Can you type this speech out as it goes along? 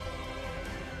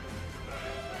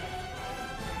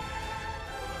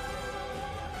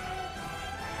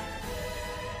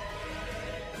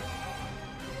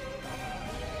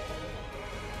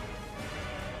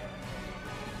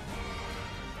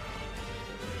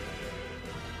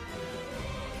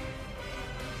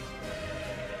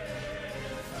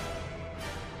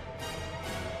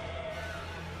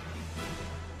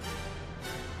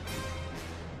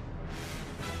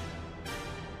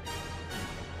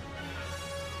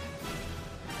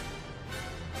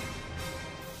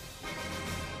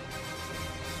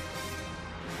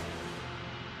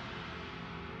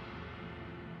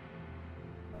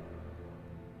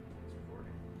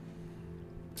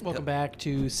Welcome back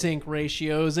to Sync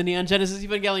Ratios and the Neon Genesis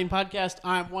Evangelion podcast.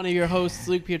 I'm one of your hosts,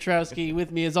 Luke Piotrowski.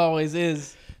 With me, as always,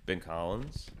 is Ben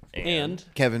Collins and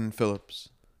Kevin Phillips.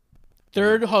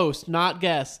 Third host, not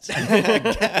guest.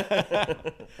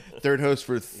 Third host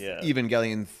for Yeah.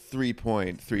 Evangelion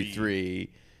 3.33,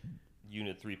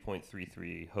 Unit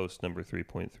 3.33, host number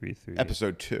 3.33.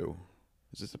 episode 2.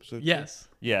 Is this episode 2? Yes.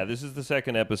 Yeah, this is the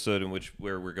second episode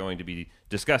where we're going to be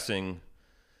discussing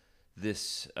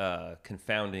this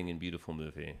confounding and beautiful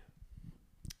movie.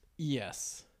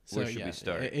 Yes. Where should we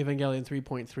start? Evangelion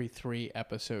 3.33,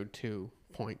 episode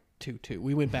 2.22.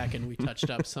 We went back and we touched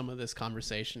up some of this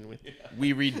conversation.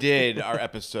 We redid our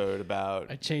episode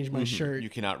about I changed my shirt. You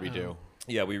cannot redo.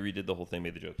 Yeah, we redid the whole thing,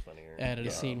 made the jokes funnier. Added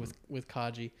a scene with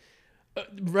Kaji.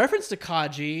 Reference to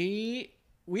Kaji,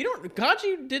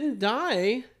 Kaji didn't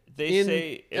die They in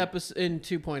say in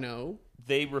 2.0.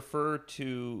 they refer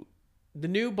to The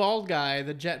new bald guy,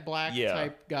 the jet black Yeah.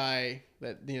 type guy,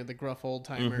 that the gruff old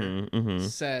timer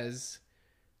says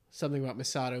something about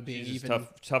Misato being she's even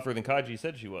tougher than Kaji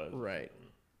said she was. right.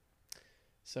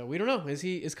 So we don't know. Is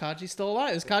Kaji still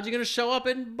alive? Is Kaji going to show up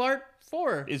in Part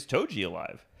 4? Is Toji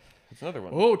alive? That's another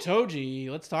one. Oh, Toji.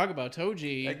 Let's talk about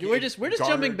Toji. Like, we're just garnered-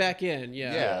 jumping back in.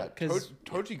 Yeah. Because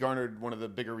Toji garnered one of the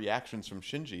bigger reactions from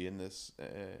Shinji in this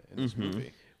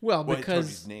movie. well, Well, because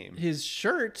Toji's name. his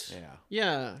shirt.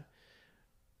 Yeah.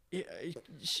 Yeah.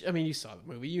 I mean, you saw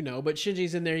the movie, but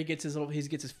Shinji's in there. He gets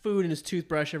his food and his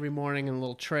toothbrush every morning in a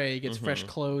little tray. He gets fresh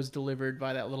clothes delivered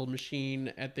by that little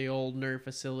machine at the old nerve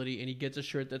facility, and he gets a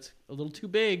shirt that's a little too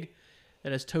big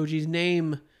that has Toji's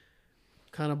name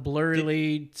kind of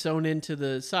blurrily sewn into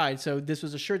the side. So this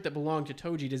was a shirt that belonged to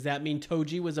Toji. Does that mean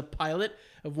Toji was a pilot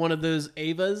of one of those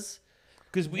Evas?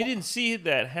 Because we didn't see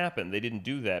that happen. They didn't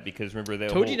do that because remember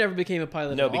that Toji never became a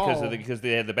pilot. No, at because all. because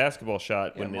they had the basketball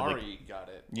shot Yeah, when Mari got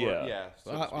it. Yeah.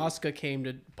 Asuka came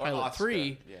to pilot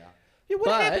 3. Yeah. What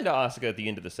But- happened to Asuka at the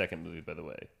end of the second movie, by the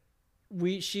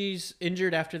way? She's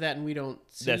injured after that, and we don't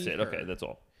see That's it. her. Okay, that's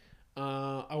all.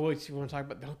 I always want to talk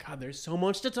about. Oh God, there's so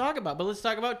much to talk about. But let's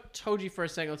talk about Toji for a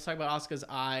second. Let's talk about Asuka's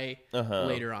eye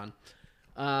later on.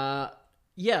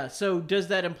 Yeah. So does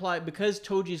that imply because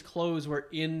Toji's clothes were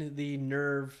in the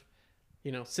nerve,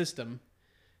 system?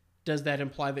 Does that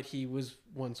imply that he was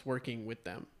once working with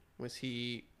them? Was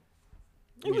he?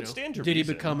 It would stand to Did he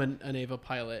reason. become an Eva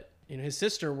pilot? His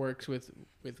sister works with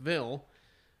Vil.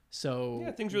 So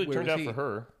Yeah, things really where turned was out he? for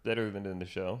her better than in the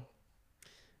show.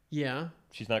 Yeah.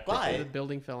 She's not But- crippled. The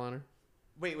building fell on her.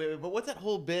 Wait, but what's that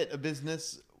whole bit of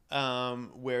business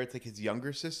where it's like his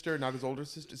younger sister, not his older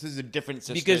sister? This is a different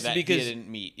sister Because- that because- he didn't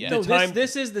meet yet. No, The time-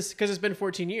 this is because it's been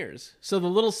 14 years. So the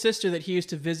little sister that he used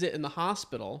to visit in the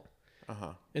hospital,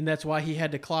 and that's why he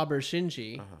had to clobber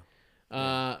Shinji,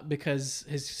 because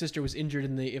his sister was injured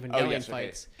in the Evangelion yes, okay.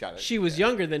 fights. Got it. She was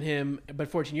younger than him, but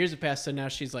 14 years have passed, so now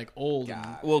she's like old.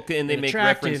 And, Well, and they and make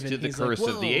attractive, reference to and the he's like, curse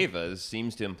of the "Whoa." Evas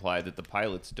seems to imply that the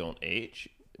pilots don't age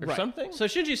or right. something. So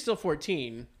Shinji's still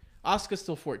 14. Asuka's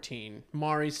still 14.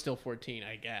 Mari's still 14,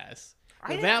 I guess.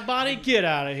 With that body, get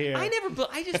out of here. I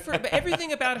just for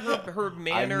everything about her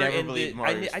manner never and believed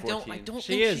Mari was I don't 14.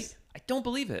 She is. I don't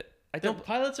believe it. I The don't.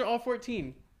 pilots are all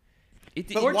 14.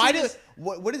 But why 14 does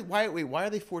why are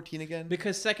they 14 again?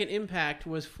 Because Second Impact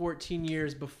was 14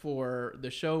 years before the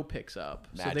show picks up.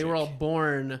 So they Magic. were all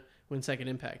born when Second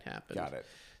Impact happened. Got it.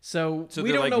 So we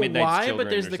they're don't like know Midnight's why, Children but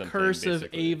there's or the something, curse of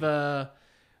basically. Eva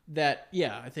that,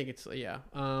 I think it's,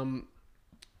 that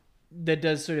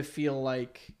does sort of feel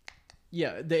like,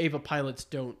 the Eva pilots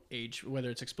don't age, whether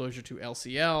it's exposure to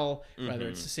LCL, whether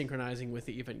it's synchronizing with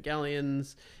the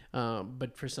Evangelions,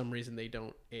 but for some reason they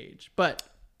don't age. But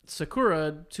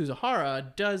Sakura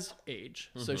Tsuzuhara does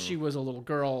age. So she was a little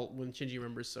girl when Shinji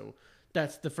remembers, so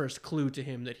that's the first clue to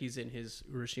him that he's in his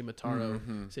Urashima Taro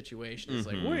situation. It's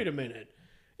like, wait a minute,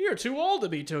 you're too old to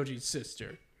be Toji's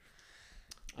sister.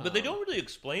 But they don't really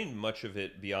explain much of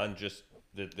it beyond just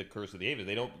the curse of the Evas.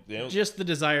 They don't. Just the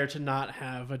desire to not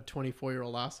have a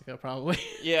 24-year-old Asuka, probably.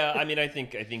 Yeah, I mean, I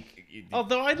think.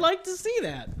 Although I'd like to see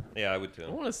that. Yeah, I would I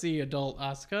too. want to see adult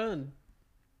Asuka. And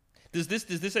Does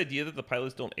this idea that the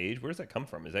pilots don't age? Where does that come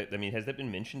from? Has that been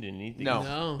mentioned in anything? No.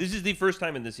 no. This is the first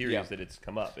time in the series Yeah. that it's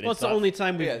come up. And Well, it's the not- only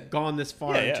time we've Yeah. gone this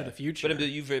far into the future.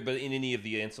 But in any of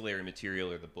the ancillary material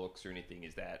or the books or anything,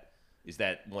 is that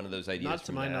one of those ideas? Not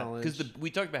to my knowledge. Because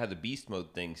we talked about how the beast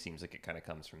mode thing seems like it kind of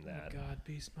comes from that. God,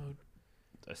 beast mode.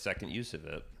 A second use of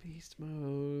it. Beast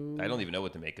mode. I don't even know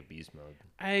what to make of beast mode.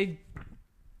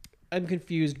 I'm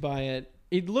confused by it.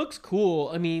 It looks cool.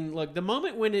 I mean, look, the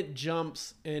moment when it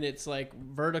jumps and it's like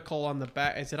vertical on the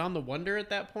back, is it on the Wonder at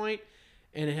that point?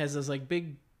 And it has those like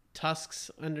big tusks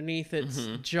underneath its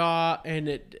jaw, and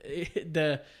it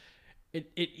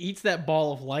eats that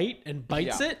ball of light and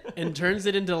bites it and turns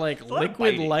it into like liquid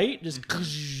biting. light, just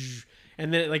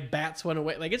and then it like bats one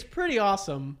away. Like it's pretty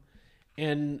awesome,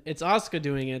 and it's Asuka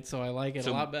doing it, so I like it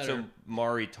a lot better. So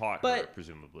Mari taught her, But-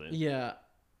 presumably. Yeah.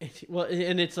 Well,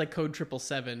 and it's like code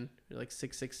 777, like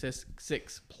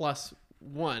 666 plus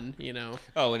 1, you know.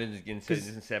 Oh, and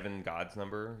isn't 7 God's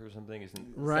number or something?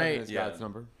 Isn't Right. Seven is Yeah. God's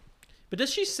number. But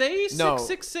does she say No.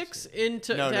 666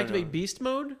 to No, activate no. beast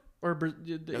mode? Or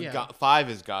No, yeah. 5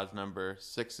 is God's number.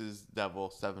 6 is devil.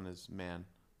 7 is man.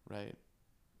 Right.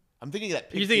 I'm thinking of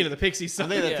that. Pixie, You're thinking of the Pixie song. I'm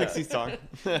thinking of that Yeah. Pixie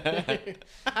song.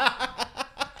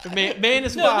 Man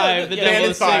is 5, the yeah, devil man is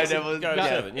is 5, 6. devil is God, God-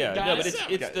 7, yeah. God No, but is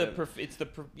it's the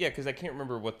yeah, because I can't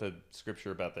remember what the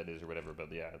scripture about that is or whatever.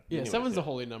 But yeah, Yeah, anyways, 7's yeah. the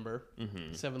holy number.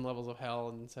 7 levels of hell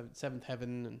and seventh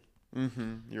heaven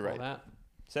and You're all right. that.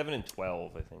 7 and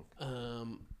 12, I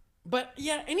think. But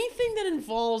yeah, anything that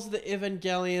involves the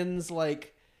Evangelions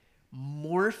like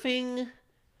morphing,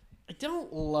 I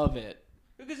don't love it.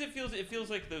 Because it feels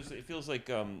like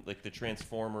the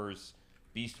Transformers,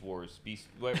 Beast Wars,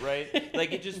 right?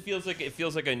 Like it just feels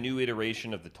like a new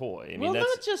iteration of the toy. I mean, Well,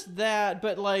 that's not just that,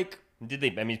 but like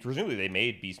I mean, presumably they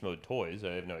made Beast Mode toys.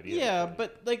 I have no idea. yeah,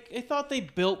 but like I thought they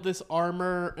built this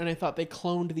armor, and I thought they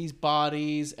cloned these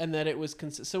bodies, and that it was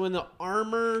so in the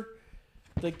armor,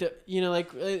 like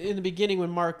like in the beginning when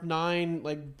Mark 9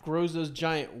 like grows those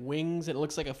giant wings, and it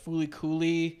looks like a Fooly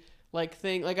Cooly like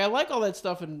thing. Like I like all that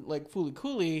stuff in like Fooly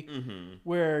Cooly,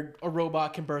 where a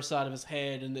robot can burst out of his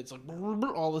head, and it's like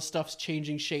all the stuff's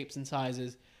changing shapes and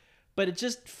sizes, but it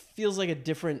just feels like a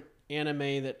different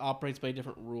anime that operates by a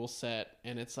different rule set,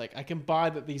 and it's like I can buy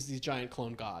that these giant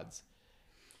clone gods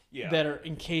yeah. that are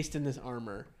encased in this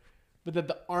armor, but that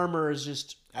the armor is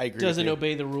just I agree doesn't with you.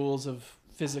 obey the rules of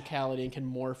physicality and can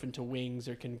morph into wings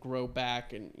or can grow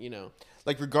back, and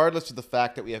Like, regardless of the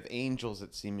fact that we have angels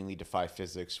that seemingly defy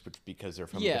physics, which because they're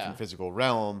from a Yeah. different physical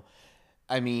realm.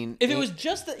 I mean, if it was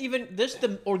just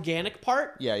the organic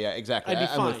part, yeah, exactly. I'd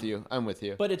be I'm with fine. you. I'm with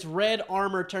you. but its red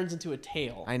armor turns into a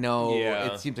tail. I know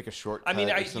Yeah. it seems like a shortcut. I mean,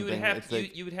 or you would something. have It's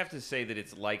like, you would have to say that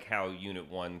it's like how Unit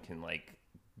 1 can like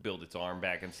build its arm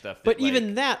back and stuff. But that, like,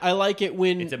 even that, I like it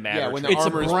when it's a matter. yeah, of when the It's a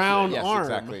armor is brown yes, arm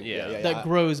exactly. Yeah. that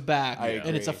grows back, I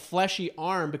and it's a agree. fleshy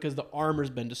arm because the armor's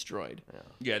been destroyed.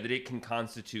 yeah, that it can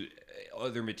constitute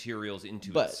other materials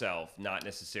into But- itself, not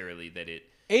necessarily that it.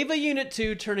 Ava Unit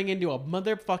 2 turning into a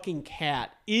motherfucking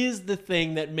cat is the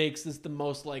thing that makes this the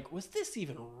most like, was this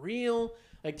even real?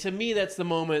 Like, to me, that's the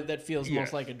moment that feels most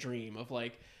Yes. like a dream of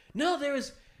like, no,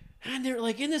 and they're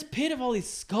like in this pit of all these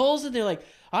skulls, and they're like,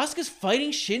 Asuka's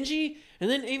fighting Shinji, and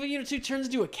then Ava Unit 2 turns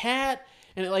into a cat,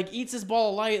 and it like eats this ball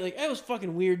of light. Like, that was a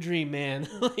fucking weird dream, man.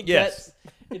 Like, Yes.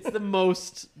 it's the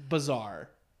most bizarre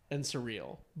and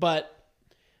surreal, but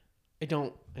I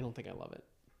don't think I love it.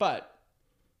 But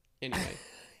anyway.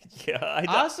 Yeah, I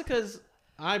Asuka's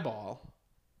eyeball.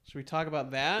 Should we talk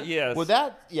about that? yes.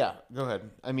 well, yeah. Go ahead.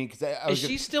 I mean, because I Is was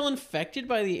she still infected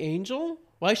by the angel?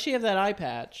 Why does she have that eye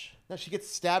patch? no, she gets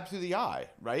stabbed through the eye,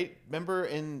 right? Remember,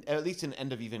 at least in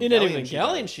End of Evangelion, In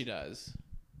Evangelion, does. she does.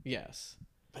 Yes.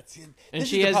 But see, And this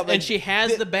she is the has problem, and she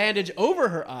has the bandage over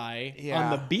her eye on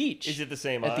Yeah. the beach. Is it the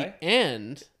same at eye? the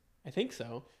end? I think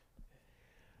so.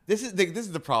 This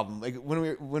is the problem. Like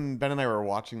when Ben and I were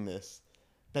watching this,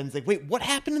 Ben's like, "Wait, what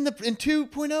happened in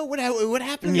 2.0? What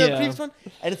happened in the Yeah. previous one?"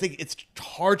 And it's like it's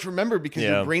hard to remember because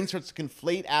Yeah. your brain starts to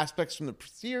conflate aspects from the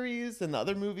series and the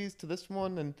other movies to this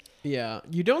one. And Yeah.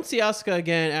 You don't see Asuka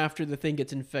again after the thing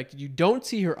gets infected. You don't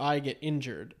see her eye get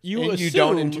injured. You and assume, you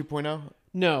don't in 2.0.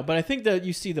 No, but I think that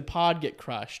you see the pod get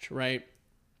crushed, right?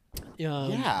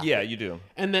 Yeah. Yeah, you do.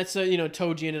 And that's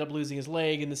Toji ended up losing his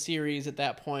leg in the series at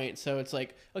that point. So it's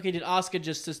like, okay, did Asuka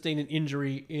just sustain an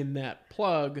injury in that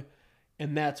plug,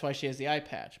 and that's why she has the eye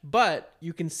patch? But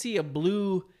you can see a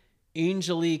blue,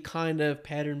 angel-y kind of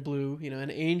pattern blue,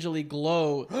 an angel-y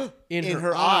glow in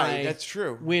her eye. That's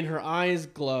true. When her eyes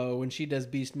glow when she does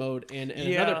beast mode, and at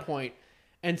Yeah. another point.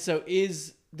 And so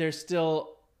is there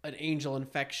still an angel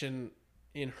infection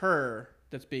in her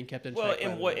that's being kept in Well, check?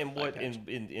 and by what the and eye what patch?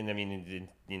 I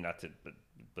mean, not to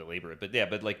belabor it, but yeah,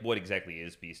 but like, what exactly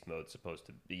is beast mode supposed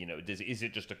to be? Is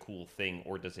it just a cool thing,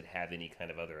 or does it have any kind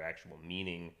of other actual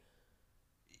meaning?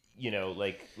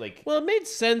 Like. Well, it made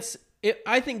sense.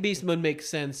 I think beast mode makes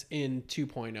sense in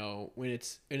 2.0 when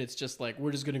it's just like,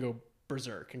 we're just gonna go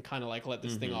berserk and kind of like let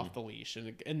this thing off the leash,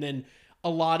 and then a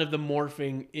lot of the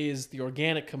morphing is the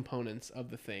organic components of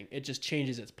the thing. It just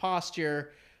changes its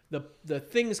posture. The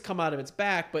things come out of its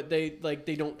back, but they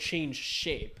don't change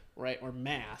shape, right, or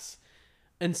mass.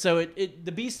 And so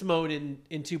the beast mode in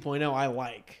 2.0 I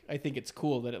like. I think it's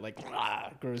cool that it like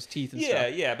grows teeth and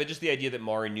stuff. Yeah, but just the idea that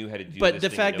Mara knew how to do But this the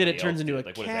thing fact that nobody it turns else into did. a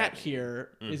Like, what does cat that mean? here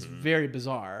is very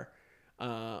bizarre.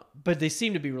 But they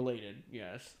seem to be related,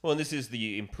 yes. Well, and this is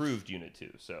the improved Unit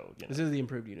 2, so... This is the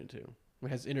improved Unit 2. It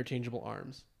has interchangeable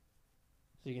arms.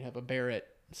 So you can have a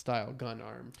Barrett-style gun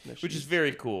arm. Which is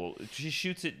very cool. She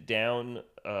shoots it down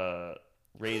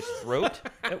Rey's throat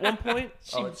at one point.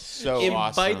 It's so It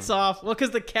awesome. bites off. Well,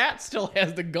 because the cat still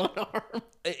has the gun arm.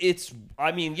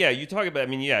 You talk about,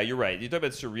 you're right. You talk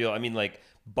about surreal. I mean, like,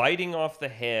 biting off the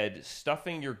head,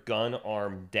 stuffing your gun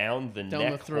arm down the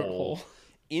neck the throat hole.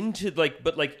 Into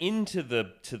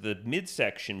the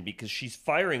midsection, because she's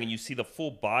firing and you see the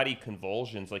full body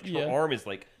convulsions. Like, her arm is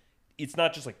like, it's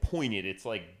not just like pointed, it's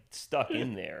like stuck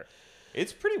in there.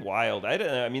 It's pretty wild. I don't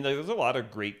know. I mean, there's a lot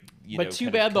of great, but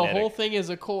too bad the whole thing is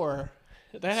a core.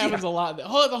 That happens a lot.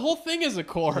 Oh, the whole thing is a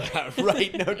core.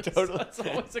 Right? No, totally. That's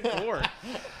always a core.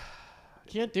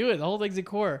 Can't do it. The whole thing's a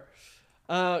core.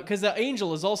 Because the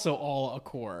angel is also all a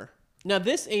core. Now,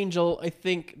 this angel, I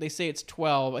think they say it's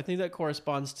 12. I think that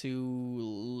corresponds to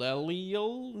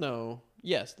Leliel. No.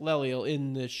 Yes, Leliel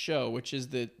in the show, which is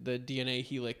the DNA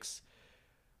helix.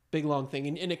 Big long thing,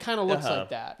 and it kind of looks like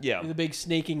that. Yeah, the big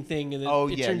snaking thing, and then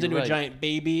it turns into a giant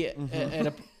baby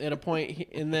at a point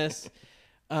in this,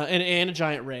 and a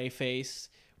giant Rey face,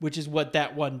 which is what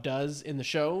that one does in the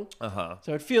show.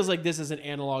 So it feels like this is an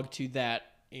analog to that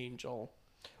angel.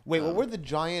 Wait, what were the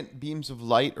giant beams of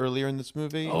light earlier in this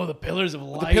movie? Oh, the pillars of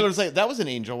light. The pillars of light. That was an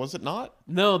angel, was it not?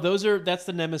 No, that's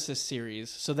the Nemesis series.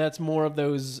 So that's more of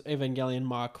those Evangelion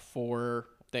Mach 4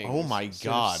 things. Oh my sort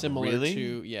of god! similar really?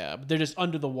 to but they're just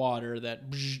under the water that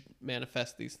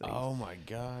manifest these things. Oh my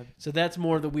god! So that's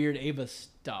more of the weird Ava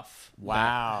stuff.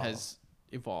 Wow, that has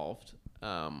evolved.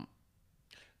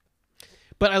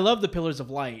 But I love the pillars of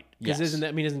light because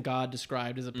isn't God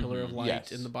described as a pillar of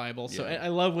light in the Bible? So I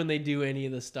love when they do any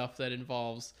of the stuff that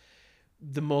involves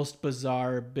the most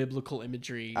bizarre biblical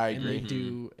imagery, and they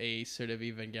do a sort of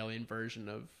Evangelion version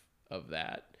of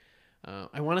that.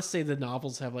 I want to say the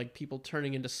novels have like people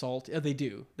turning into salt. Yeah, they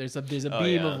do. There's a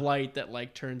beam of light that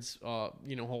like turns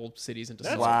whole cities into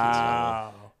salt.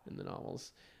 Wow. In the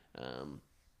novels,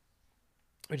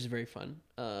 which is very fun.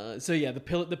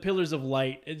 The pillars of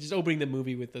light. It's just opening the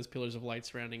movie with those pillars of light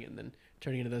surrounding it, and then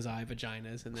turning into those eye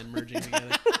vaginas, and then merging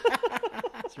together.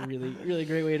 It's a really, really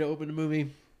great way to open a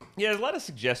movie. Yeah, there's a lot of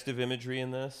suggestive imagery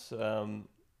in this.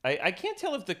 I can't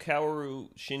tell if the Kaoru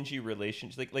Shinji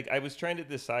relationship, like I was trying to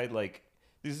decide, like,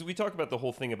 we talk about the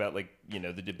whole thing about, like,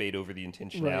 the debate over the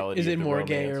intentionality. Right. Is it of the more romance.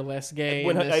 gay or less gay?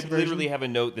 I literally have a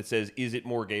note that says, "Is it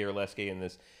more gay or less gay in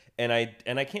this?" And I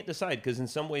can't decide, because in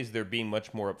some ways they're being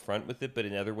much more upfront with it, but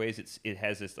in other ways it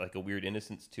has this like a weird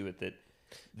innocence to it that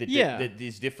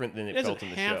is different than it felt in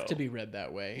the show. It doesn't have to be read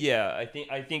that way. Yeah, I think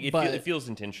it feels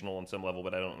intentional on some level,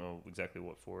 but I don't know exactly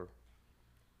what for.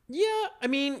 Yeah, I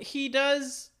mean, he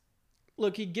does.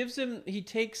 Look, they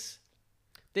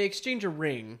exchange a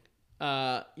ring.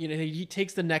 He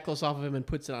takes the necklace off of him and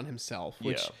puts it on himself,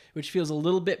 which feels a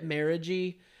little bit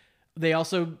marriagey. They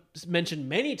also mention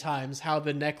many times how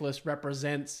the necklace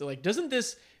represents, like, doesn't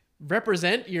this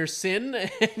represent your sin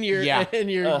and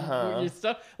your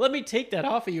stuff? Let me take that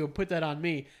off of you and put that on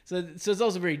me. So it's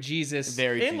also very Jesus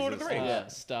and Lord of the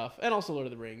Rings stuff, and also Lord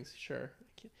of the Rings. Sure,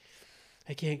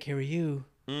 I can't carry you,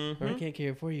 or I can't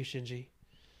carry for you, Shinji,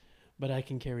 but I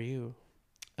can carry you.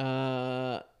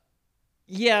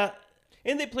 Yeah.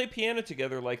 And they play piano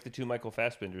together like the two Michael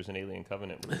Fassbenders in Alien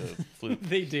Covenant with the flute.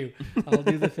 They do. I'll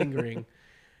do the fingering.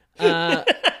 Yeah.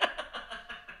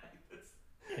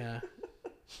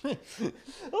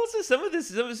 Also, some of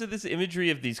this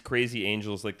imagery of these crazy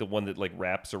angels, like the one that like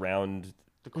wraps around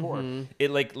the core. It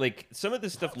like some of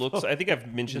this stuff looks. I think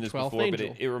I've mentioned this before, angel.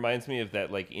 but it reminds me of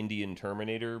that like Indian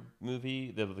Terminator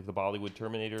movie, the Bollywood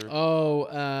Terminator. Oh,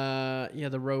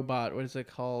 the robot. What is it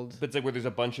called? But it's like where there's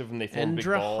a bunch of them. They form a big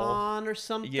ball. Endrahan or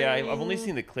something. Yeah, I've only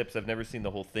seen the clips. I've never seen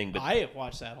the whole thing. But I have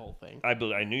watched that whole thing. I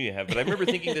knew you have, but I remember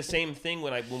thinking the same thing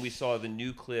when we saw the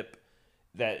new clip.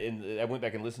 I went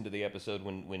back and listened to the episode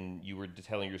when you were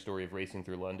telling your story of racing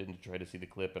through London to try to see the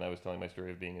clip, and I was telling my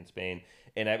story of being in Spain.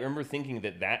 And I remember thinking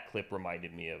that clip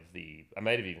reminded me of I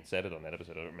might have even said it on that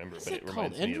episode. I don't remember, but it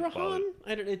reminds me of Endrahan?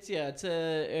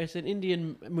 It's an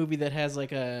Indian movie that has like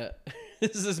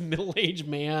this middle-aged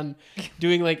man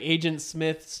doing like Agent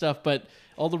Smith stuff, but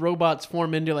all the robots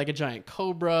form into like a giant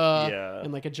cobra Yeah.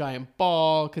 and like a giant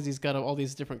ball because he's got all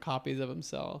these different copies of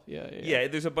himself. Yeah,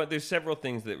 there's several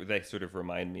things that sort of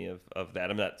remind me of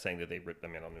that. I'm not saying that I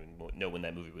don't even know when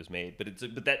that movie was made, but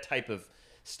but that type of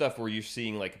stuff where you're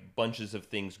seeing like bunches of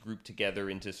things grouped together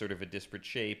into sort of a disparate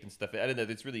shape and stuff. I don't know.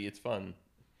 It's fun.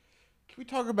 Can we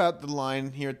talk about the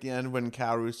line here at the end when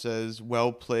Kaoru says,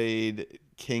 "Well played,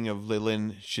 King of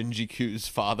Lilin, Shinji-ku's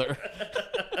father"?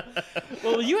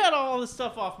 Well, you had all this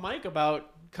stuff off mic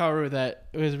about Kaoru that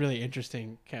was really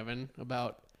interesting, Kevin,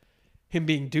 about him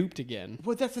being duped again.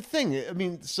 Well, that's the thing. I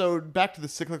mean, so back to the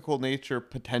cyclical nature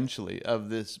potentially of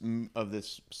this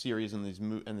series and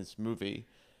this movie.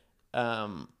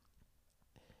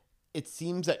 It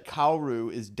seems that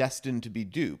Kaoru is destined to be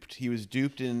duped. He was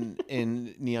duped in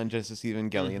Neon Genesis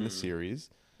Evangelion, the series,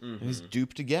 and he's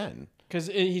duped again. Because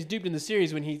he's duped in the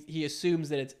series when he assumes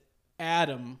that it's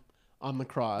Adam on the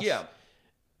cross. Yeah.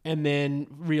 And then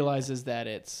realizes that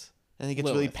it's And he gets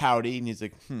Lilith. really pouty, and he's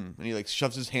like, and he like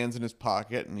shoves his hands in his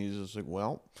pocket, and he's just like,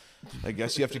 well, I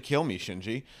guess you have to kill me,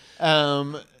 Shinji.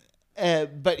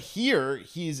 But here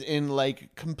he's in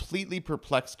like completely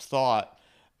perplexed thought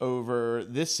over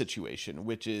this situation,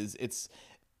 which is it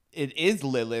is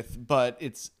Lilith, but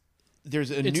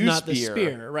there's a it's new not spear. the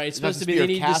spear, right? It's not supposed the to be spear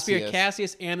they of need the spear Cassius,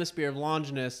 Cassius and the spear of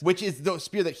Longinus which is the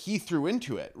spear that he threw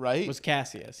into it, right? was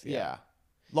Cassius. yeah.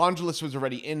 Longinus was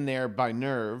already in there by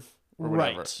nerve or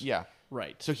whatever. Right. Yeah.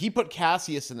 Right. So he put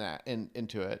Cassius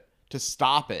into it to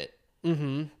stop it.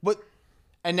 Mm-hmm.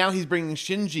 And now he's bringing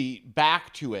Shinji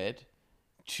back to it.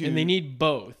 And they need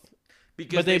both.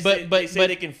 Because they say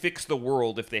they can fix the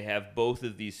world if they have both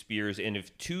of these spears, and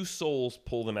if two souls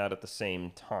pull them out at the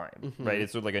same time, right?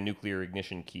 It's sort of like a nuclear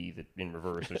ignition key that in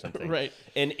reverse or something, Right.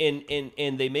 And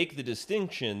they make the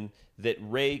distinction that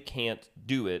Rey can't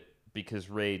do it because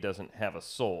Rey doesn't have a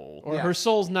soul, Or her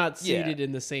soul's not seated Yeah.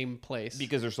 in the same place.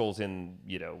 because her soul's in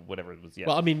whatever it was. Yeah,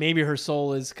 Well, I mean, maybe her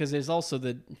soul is because there's also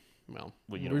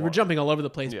we were jumping all over the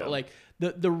place, Yeah. but like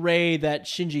the Rey that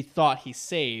Shinji thought he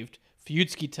saved,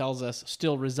 Fuyutsuki tells us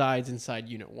still resides inside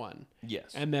Unit 1.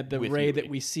 yes, And that the with Rey Yui. that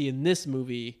we see in this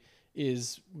movie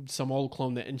is some old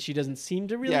clone and she doesn't seem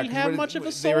to really 'cause have what- much of a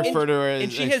they soul. refer to her as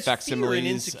and she like has fear and facsimiles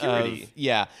insecurity.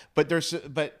 but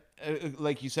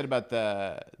like you said about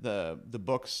the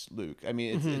books, Luke. I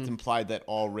mean, it's implied that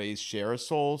all Reys share a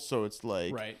soul, so it's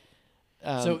like Right.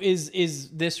 So is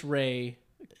this Rey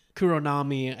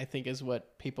Kuronami? I think is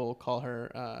what people call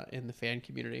her in the fan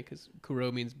community because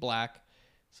Kuro means black.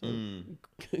 So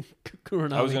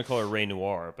Kuronami. I was gonna call her Rey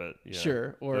Noir, but yeah,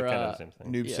 Sure, or, they're kind of the same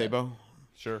thing. Noob Yeah. Sabo.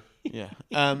 Sure. Yeah.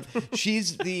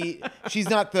 She's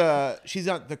not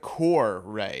the core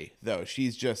Rey though.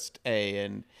 She's just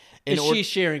in is order. she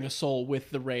sharing a soul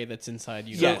with the Rey that's inside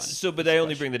Unit Yes. 1? So, but I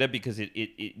only bring that up because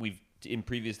we've in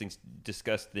previous things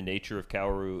discussed the nature of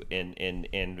Kaoru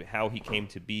and how he came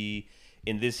to be.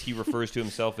 In this, he refers to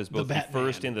himself as both the Batman.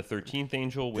 first and the 13th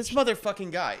angel, which This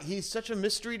motherfucking guy. He's such a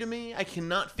mystery to me. I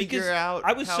cannot because figure out.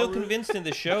 I was so Kaoru. convinced in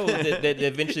the show that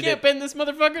eventually Can't pin this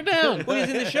motherfucker down. Well,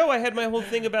 in the show, I had my whole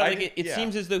thing about like it yeah.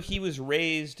 seems as though he was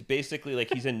raised basically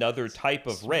like he's another type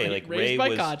of Rey. Like Raised Rey by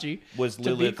was Kaji was to be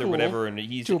Lilith or cool, whatever, and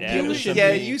he's to an appeal Adam to or Shinji. something.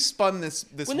 Yeah, you spun this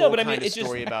Well, whole no, but I mean, kind of it's just-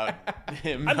 story about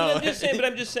him. I'm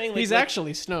just saying, like, He's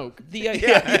actually Snoke. the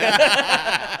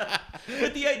idea.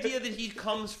 But the idea that he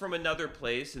comes from another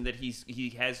place and that he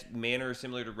has manner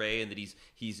similar to Rey and that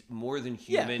he's more than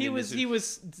Yeah, human. he and was this- he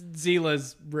was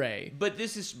Zila's Rey. But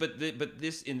this is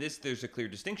in this there's a clear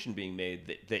distinction being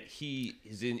made that he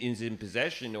is in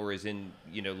possession or is in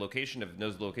knows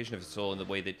the location of his soul in the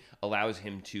way that allows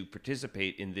him to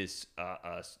participate in this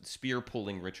spear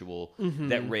pulling ritual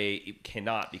that Rey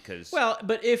cannot because Well,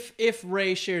 but if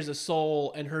Rey shares a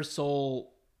soul and her soul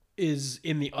is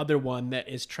in the other one that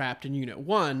is trapped in Unit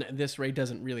 1, this Rey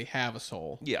doesn't really have a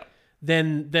soul. yeah.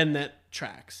 Then that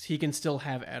tracks. He can still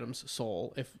have Adam's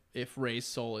soul if Rey's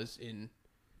soul is in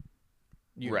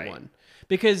Unit Right. 1.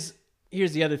 Because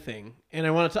here's the other thing, and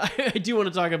I do want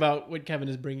to talk about what Kevin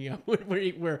is bringing up,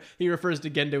 where he refers to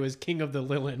Gendo as King of the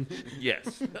Lilin,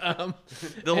 Yes. um,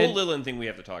 The whole and Lilin thing we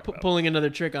have to talk about. pulling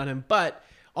another trick on him. But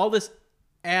all this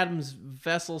Adam's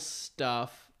vessel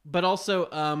stuff, but also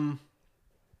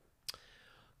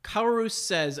Kaoru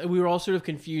says, and we were all sort of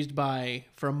confused by,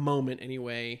 for a moment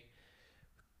anyway,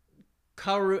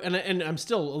 Kaoru, and I'm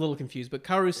still a little confused, but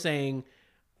Kaoru's saying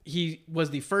he was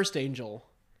the first angel,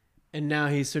 and now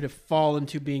he's sort of fallen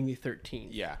to being the 13th.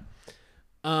 Yeah.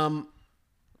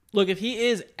 Look, if he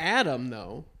is Adam,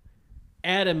 though,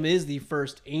 Adam is the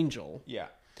first angel. Yeah.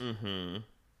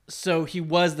 So he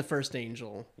was the first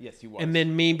angel. Yes, he was. And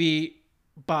then maybe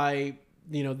by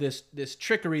this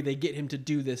trickery, they get him to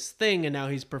do this thing, and now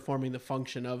he's performing the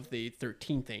function of the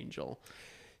 13th angel.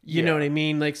 You know what I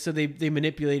mean? Like, so they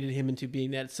manipulated him into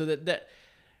being that. So that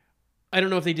I don't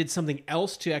know if they did something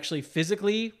else to actually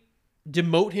physically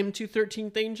demote him to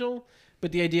 13th angel,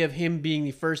 but the idea of him being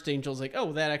the first angel is like,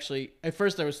 oh, that actually, at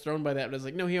first I was thrown by that, but I was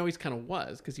like, no, he always kind of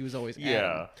was, because he was always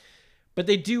Adam. But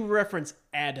they do reference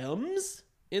Adams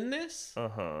in this,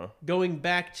 going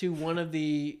back to one of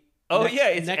the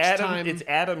it's Adam. It's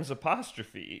Adam's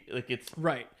apostrophe. Like it's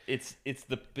right. It's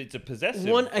a possessive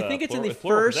one. I think it's in the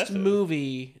first possessive.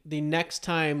 movie. The next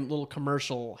time little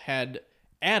commercial had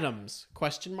Adams ?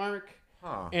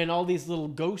 And all these little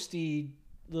ghost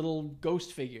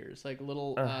figures, like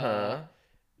little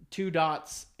 2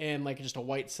 dots and like just a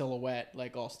white silhouette,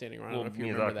 like all standing around. I don't know if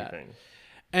you remember that. Thing.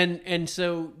 And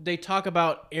so they talk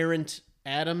about errant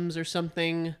Adams or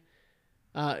something.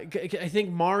 I think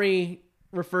Mari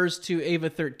refers to Ava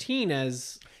 13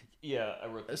 as I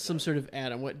wrote that some sort of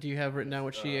Adam. What do you have written down?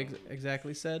 What she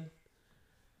exactly said?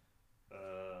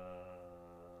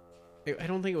 I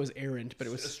don't think it was errant, but it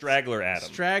was Straggler Adam.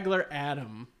 Straggler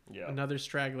Adam. Yeah. Another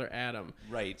Straggler Adam.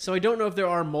 Right. So I don't know if there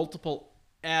are multiple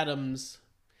Adams.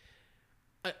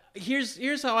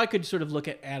 Here's how I could sort of look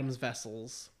at Adam's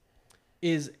vessels.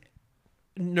 Is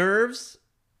nerves,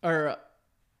 Evangelions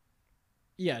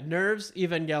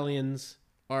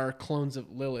are clones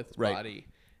of Lilith's body,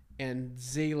 and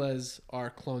Zela's are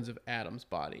clones of Adam's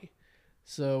body.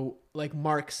 So like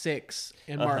Mark 6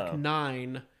 and Mark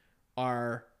 9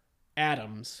 are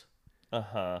Adams.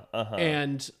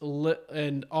 And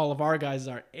all of our guys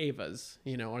are Avas,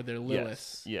 or they're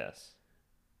Liliths. Yes.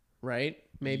 Right?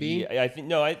 Maybe. Yeah,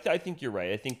 I think you're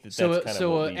right. I think that's kind of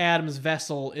so Adam's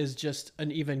vessel is just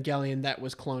an Evangelion that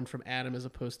was cloned from Adam as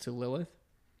opposed to Lilith.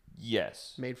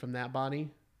 Yes. Made from that body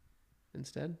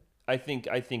instead. I think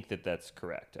that's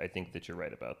correct. I think that you're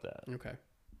right about that. Okay.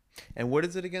 And what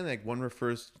is it again? Like one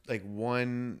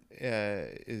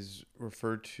is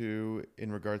referred to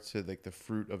in regards to like the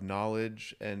fruit of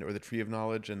knowledge or the tree of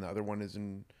knowledge, and the other one is that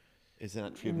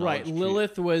tree of knowledge? Right.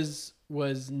 Lilith was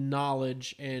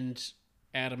knowledge, and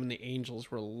Adam and the angels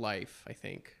were life, I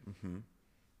think.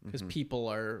 Because people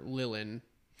are Lilin.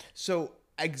 So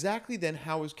exactly then,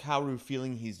 how is Kaoru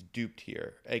feeling he's duped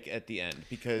here, like at the end?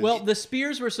 Because the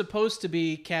spears were supposed to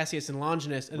be Cassius and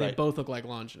Longinus, and they both look like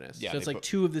Longinus. Yeah, so it's like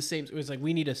two of the same. It was like,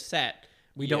 we need a set.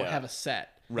 We don't have a set.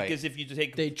 Right. Because if you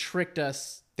they tricked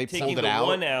us. They taking pulled it the out.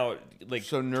 one out, like,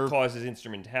 causes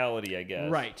instrumentality, I guess.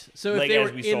 Right. So like, if they as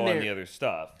were we saw in on the other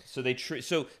stuff. So they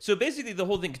so basically the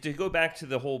whole thing, to go back to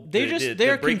the whole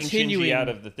they're breaking continuing Shinji out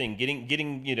of the thing,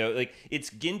 getting like, it's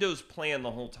Gendo's plan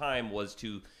the whole time was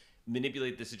to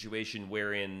manipulate the situation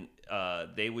wherein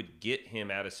they would get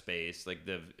him out of space, like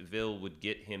the Vil would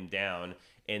get him down,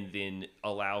 and then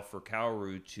allow for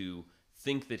Kaoru to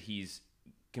think that he's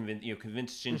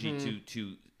convinced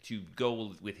Shinji to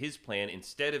go with his plan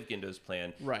instead of Gendo's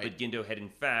plan. Right. But Gendo had in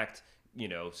fact,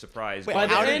 surprised. By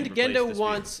the end, Gendo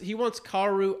wants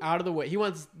Kaoru out of the way. He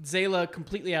wants Zela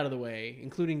completely out of the way,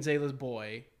 including Zela's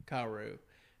boy, Kaoru.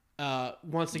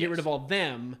 Wants to get rid of all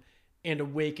them and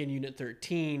awaken Unit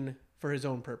 13 for his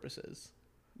own purposes.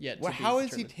 How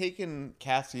has he taken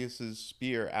Cassius's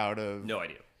spear out of no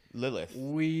idea Lilith?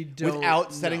 We don't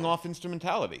without setting off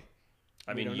instrumentality.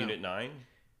 I mean, Unit 9?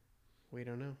 We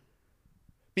don't know.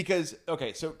 Because,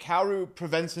 so Kaoru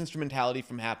prevents instrumentality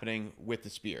from happening with the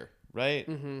spear, right?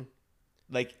 Mm-hmm.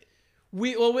 Like...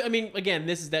 again,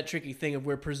 this is that tricky thing of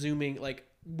we're presuming, like,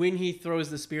 when he throws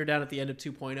the spear down at the end of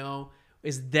 2.0,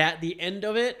 is that the end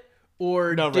of it?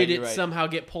 Or did it somehow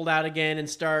get pulled out again and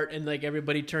start, and, like,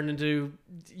 everybody turned into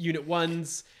Unit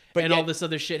 1s, all this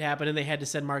other shit happened, and they had to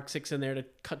send Mark 6 in there to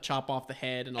chop off the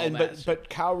head and all that. But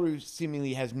Kaoru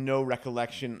seemingly has no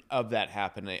recollection of that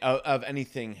happening, of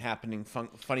anything happening,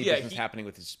 funny business happening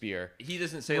with his spear. He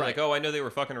doesn't say, like, oh, I know they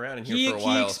were fucking around in here for a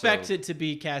while. He expects it to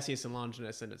be Cassius and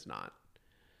Longinus, and it's not.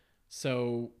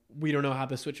 So we don't know how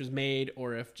the switch was made,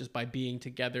 or if just by being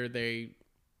together they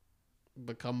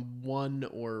become one,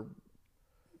 or...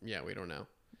 Yeah, we don't know.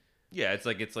 Yeah, it's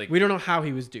like we don't know how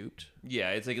he was duped. Yeah,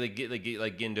 it's like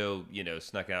Gendo,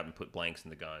 snuck out and put blanks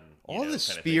in the gun. All the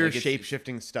spear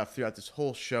shape-shifting stuff throughout this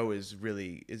whole show is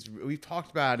we've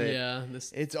talked about it. Yeah,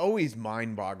 it's always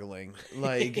mind-boggling.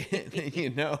 Like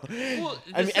Well,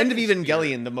 End of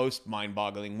Evangelion, the most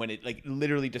mind-boggling when it like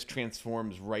literally just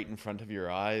transforms right in front of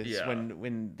your eyes. Yeah.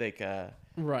 When like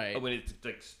right. Oh, when it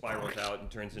like spirals out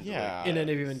and turns into in End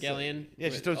of Evangelion. Yeah,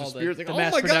 just throws the spear. It's like, the oh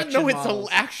mass my god, no, production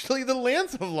it's actually the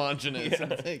lance of Longinus. Yeah.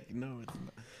 It's like, no, it's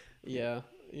not. Yeah,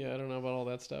 I don't know about all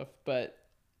that stuff, but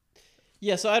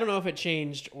Yeah, so I don't know if it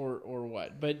changed or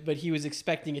what, but he was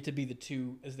expecting it to be the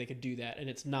two as they could do that, and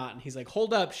it's not. And he's like,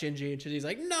 "Hold up, Shinji," and Shinji's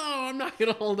like, "No, I'm not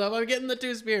gonna hold up. I'm getting the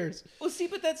two spears." Well, see,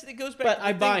 but it goes back. But to the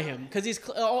I buy thing. him because he's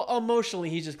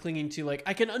emotionally he's just clinging to like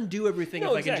I can undo everything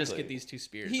No, if I can just exactly. get these two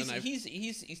spears. He's and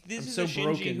this I'm is so a Shinji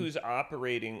broken. who's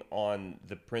operating on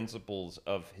the principles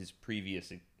of his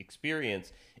previous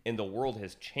experience, and the world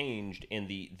has changed, and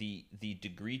the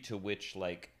degree to which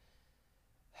like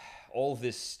all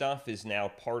this stuff is now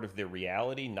part of their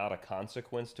reality, not a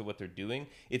consequence to what they're doing.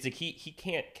 It's like he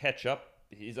can't catch up.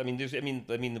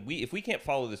 If we can't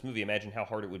follow this movie, imagine how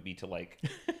hard it would be to like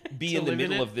be To in the live in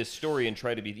middle it? of this story and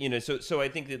try to be, So I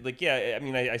think that like, yeah, I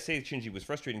mean, I say Shinji was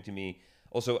frustrating to me.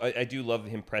 Also, I do love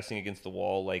him pressing against the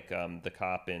wall, like the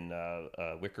cop in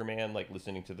Wicker Man, like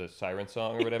listening to the siren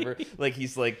song or whatever. Like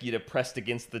he's like pressed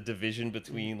against the division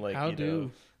between like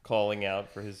calling out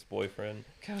for his boyfriend.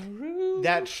 Kaoru.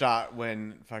 That shot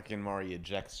when fucking Mari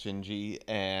ejects Shinji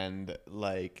and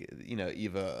like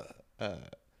Eva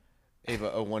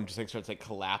 01 just like starts like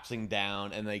collapsing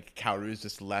down and like Kaoru's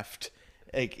just left.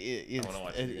 Like it's, wanna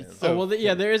watch it again. it's so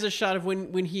There is a shot of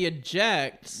when he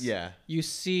ejects. Yeah. you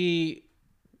see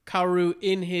Kaoru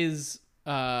in his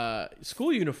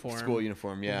school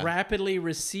uniform. yeah. Rapidly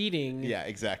receding. Yeah,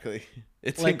 exactly.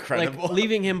 It's like, incredible. Like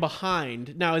leaving him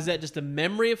behind. Now, is that just a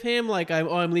memory of him? Like,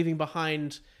 I'm leaving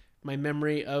behind my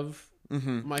memory of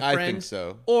my friend? I think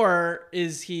so. Or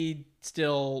is he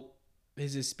still,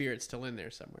 is his spirit still in there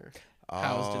somewhere?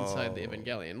 Housed inside the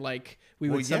Evangelion? Like,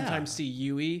 we would sometimes see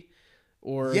Yui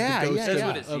or Yeah, the ghost yeah, of, yeah.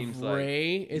 That's what it seems like.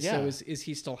 Rei. Yeah. So is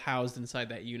he still housed inside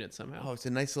that unit somehow? Oh, it's a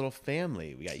nice little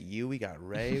family. We got you, we got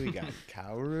Rei, we got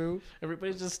Kaoru.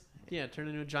 Everybody's just, turned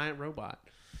into a giant robot.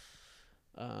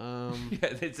 Yeah,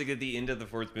 it's like at the end of the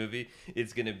fourth movie,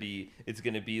 it's gonna be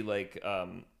like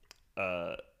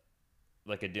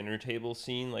a dinner table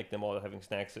scene, like them all having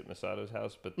snacks at Masato's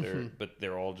house, but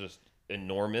they're all just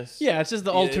enormous. Yeah, it's just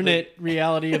the alternate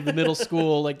reality of the middle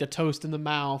school, like the toast in the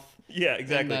mouth. Yeah,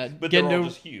 exactly. And, but they're all Gendo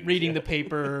just huge. reading the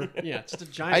paper. Yeah, it's just a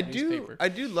giant newspaper. I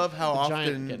do love how The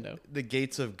giant often Gendo. the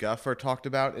gates of Guff are talked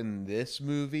about in this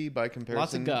movie by comparison.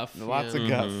 Lots of guff, Lots yeah. of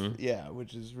Guff. Yeah,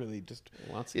 which is really just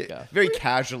Lots of guff. very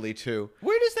casually too.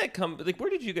 Where does that come? Like, where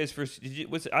did you guys first?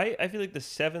 I feel like the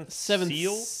seventh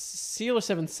seal. Seal or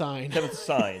seventh sign? Seventh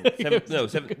sign.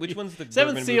 Seventh. Which one's the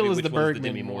Seventh Bergman seal movie? is Which the one's Bergman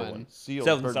Demi Moore one. Seal,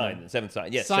 Seventh Bergman. sign. Seventh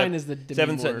sign. Yes. Sign is the Demi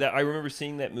seventh Moore. sign. I remember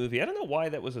seeing that movie. I don't know why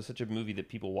that was such a movie that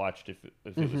people watched if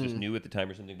it was just new at the time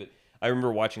or something. But I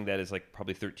remember watching that as like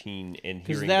probably 13 and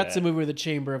Because hearing that's that. a movie where the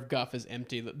chamber of Guff is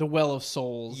empty. The well of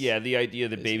souls. Yeah, the idea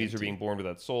that babies are empty. being born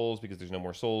without souls because there's no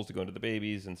more souls to go into the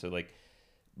babies, and so like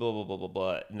blah blah blah blah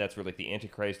blah, and that's where like the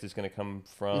Antichrist is going to come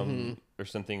from or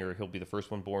something, or he'll be the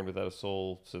first one born without a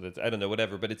soul. So that's, I don't know,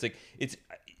 whatever. But it's like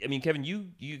I mean, Kevin, you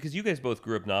because you guys both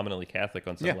grew up nominally Catholic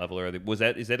on some Yeah. level, or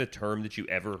is that a term that you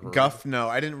ever heard? Guff? No,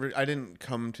 I didn't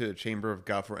come to Chamber of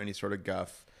Guff or any sort of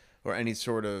Guff or any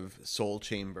sort of soul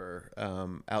chamber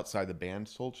outside the band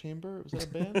Soul Chamber. Was that a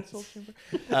band Soul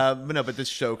Chamber? But this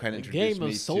show kind of introduced Game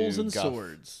me of souls to and Guff.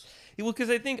 swords. Well,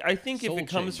 because I think if Soul it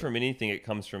comes chamber. from anything, it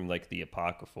comes from like the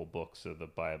apocryphal books of the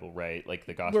Bible, right? Like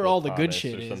the Gospel. Where all of the good Thomas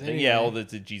shit or is, something. anyway. Yeah, all the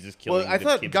Jesus killing. Well, I the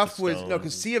thought kid with Guff the was because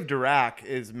stones. Sea of Dirac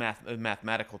is a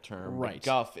mathematical term. but Right.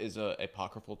 Guff is a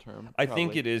apocryphal term. I think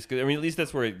probably. it is. 'Cause, I mean, at least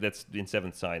that's in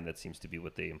Seventh Sign. That seems to be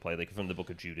what they imply, like from the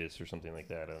Book of Judas or something like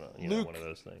that. I don't know, Luke, one of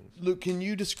those things. Luke, can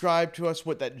you describe to us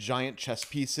what that giant chess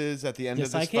piece is at the end Yes,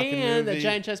 of this I fucking can. movie? That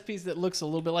giant chess piece that looks a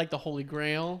little bit like the Holy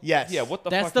Grail. Yes. Yeah, what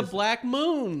the That's fuck the is Black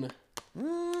Moon.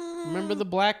 Remember the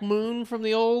Black Moon from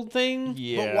the old thing?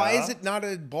 Yeah. But why is it not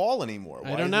a ball anymore?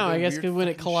 Why I don't is know. it a I guess weird because when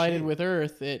it fucking collided shape? with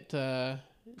Earth, it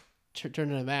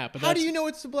turned into that. But How do that's- you know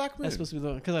it's the Black Moon? That's supposed to be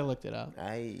the because I looked it up.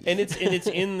 And it's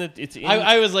in the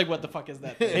I was like, what the fuck is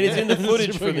that? Thing? and it's in the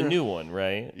footage for the new one,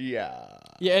 right? yeah.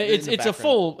 Yeah, In it's the it's a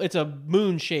background. it's a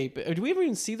moon shape. Do we ever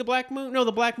even see the Black Moon? No,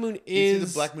 the Black Moon You see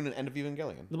is the Black Moon at End of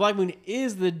Evangelion. The Black Moon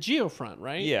is the geofront,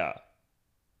 right? Yeah,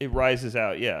 it rises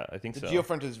out. Yeah, I think The so.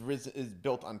 geofront is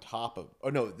built on top of. Oh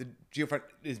no, the geofront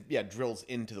is drills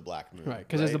into the Black Moon. Right,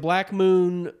 because there's the Black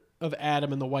Moon of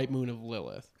Adam and the White Moon of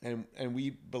Lilith. and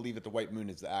we believe that the White Moon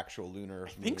is the actual lunar.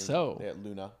 I think so. Yeah,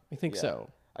 Luna. I think so.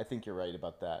 I think you're right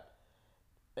about that.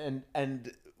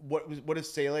 And what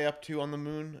is Sele up to on the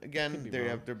moon again?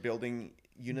 They're building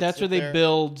units. That's where up they there?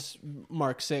 build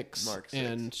Mark 6. Mark 6.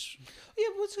 And Yeah,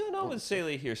 what's going on with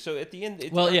Sele here? So at the end,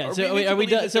 well, yeah. So meant to are we believe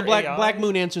done? that So they're Black AI? Black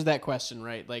Moon answers that question,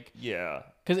 right? Like, Yeah.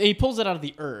 because he pulls it out of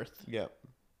the Earth. Yeah.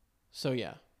 So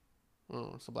yeah.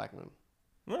 Oh, it's the Black Moon.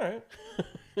 All right.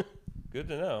 Good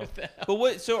to know. But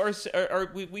what? So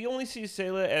are we only see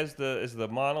Sayla as the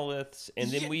monoliths,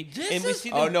 and then we see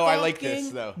them. Oh no, I like this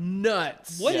though.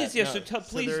 Nuts. What Yeah, is? Yeah. no,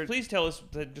 So please tell us.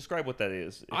 Describe what that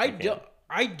is.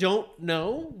 I don't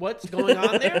know what's going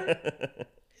on there.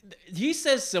 He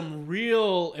says some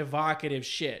real evocative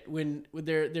shit when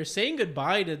they're saying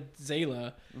goodbye to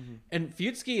Zayla, and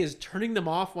Futsky is turning them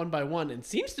off one by one and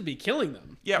seems to be killing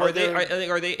them. Yeah, Or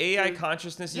are they AI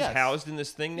consciousnesses Yes. housed in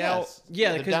this thing now? Yes.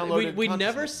 Yeah, The because downloaded we never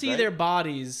consciousness, see right? their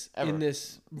bodies Ever. in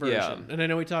this version. Yeah. And I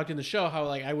know we talked in the show how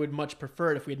like I would much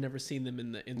prefer it if we had never seen them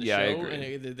in the Yeah, I show.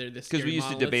 agree. And they're this Because we used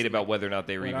to debate about whether or not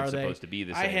they were what even are they? supposed to be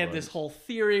the same. I had ones. this whole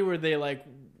theory where they like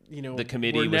the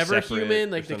committee were was never separate human,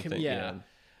 or like the something, yeah.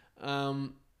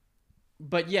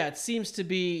 But yeah, it seems to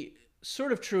be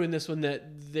sort of true in this one that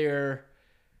they're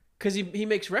because he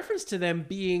makes reference to them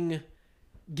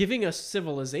giving us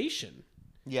civilization.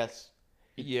 Yes.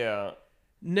 Yeah.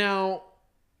 Now,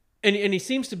 and he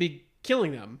seems to be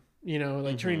killing them,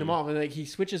 like turning them off, and like he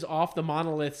switches off the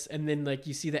monoliths, and then like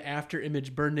you see the after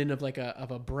image burned in of like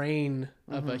a brain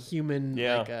of a human,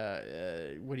 Yeah. like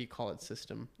a what do you call it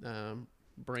system,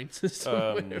 brain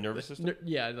system, Nervous system.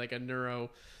 yeah, like a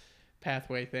neuro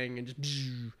pathway thing, and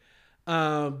just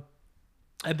and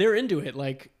they're into it,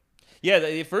 like. Yeah,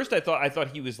 at first I thought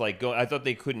he was like going. I thought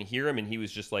they couldn't hear him, and he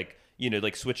was just like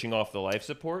like switching off the life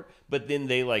support. But then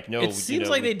they like no. It seems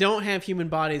like they don't have human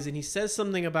bodies, and he says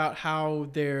something about how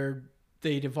they'd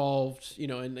evolved,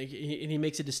 and like, and he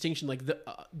makes a distinction like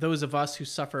those of us who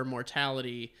suffer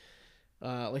mortality,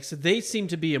 so they seem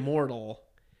to be immortal.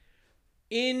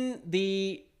 In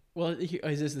the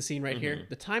is this the scene right here?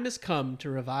 The time has come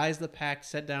to revise the pact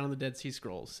set down in the Dead Sea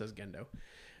Scrolls, says Gendo.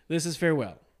 This is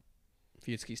farewell.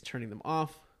 Futsky's turning them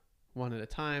off, one at a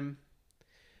time.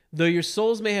 Though your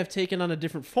souls may have taken on a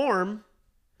different form,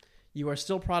 you are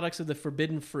still products of the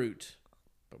forbidden fruit.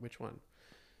 But which one?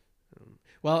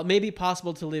 While it may be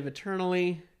possible to live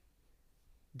eternally,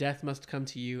 death must come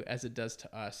to you as it does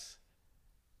to us.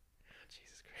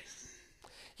 Jesus Christ.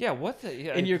 Yeah, what the?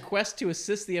 Yeah. In your quest to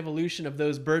assist the evolution of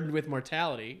those burdened with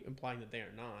mortality, implying that they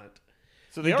are not,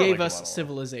 So they you are gave like a us monolith.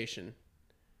 civilization.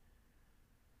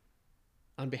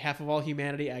 On behalf of all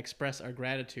humanity, I express our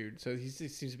gratitude. So he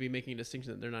seems to be making a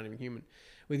distinction that they're not even human.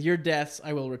 With your deaths,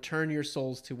 I will return your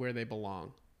souls to where they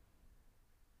belong.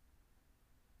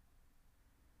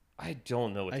 I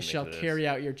don't know what. I to make shall of this. carry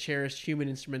out your cherished human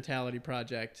instrumentality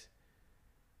project,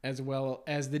 as well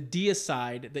as the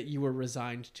deicide that you were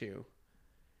resigned to.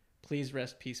 Please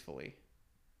rest peacefully.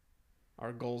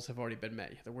 Our goals have already been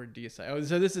met. The word deicide. Oh,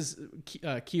 so this is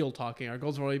Keel talking. Our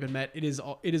goals have already been met. It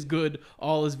is good.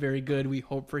 All is very good. We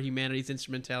hope for humanity's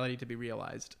instrumentality to be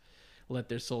realized. Let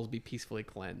their souls be peacefully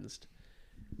cleansed.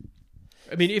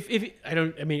 I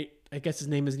mean, I guess his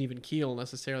name isn't even Keel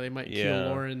necessarily. It might Keel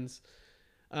Lawrence.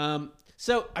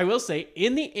 So I will say,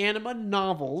 in the Anima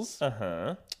novels,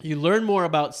 you learn more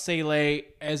about Sele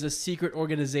as a secret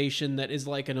organization that is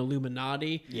like an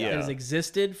Illuminati that has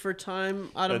existed for time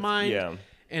out of mind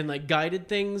and like guided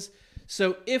things.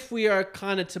 So if we are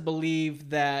kind of to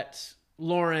believe that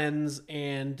Lorenz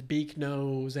and Beak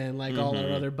Nose and like all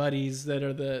our other buddies that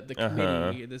are the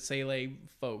committee, the Sele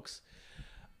folks,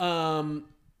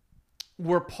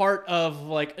 were part of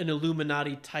like an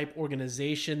Illuminati type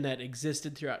organization that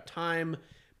existed throughout time,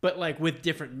 but like with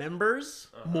different members,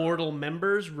 mortal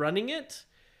members running it.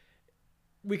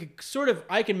 We could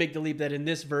I can make the leap that in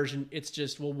this version, it's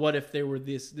just, well, what if there were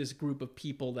this group of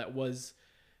people that was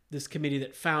this committee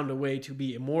that found a way to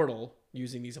be immortal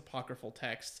using these apocryphal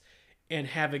texts and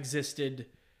have existed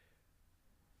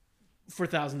for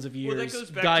thousands of years,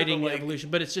 goes back guiding to the, like, evolution,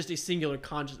 but it's just a singular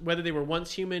conscious. Whether they were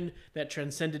once human that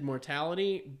transcended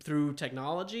mortality through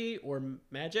technology or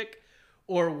magic,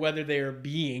 or whether they are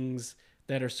beings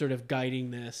that are sort of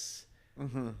guiding this,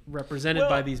 represented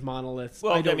by these monoliths.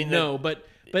 I don't know, but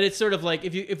it's sort of like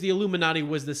if the Illuminati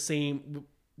was the same,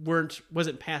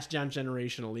 wasn't passed down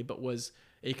generationally, but was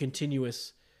a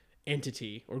continuous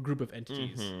entity or group of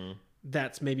entities.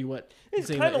 That's maybe what it's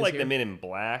kind of like the Men in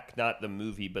Black, not the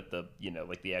movie, but the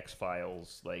like the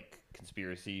X-Files like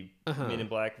conspiracy Men in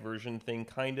Black version thing,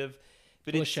 kind of.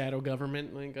 But it's shadow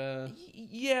government, like there's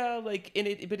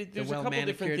a couple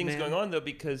different things going on though,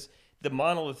 because the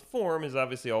monolith form has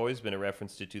obviously always been a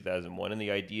reference to 2001, and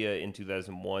the idea in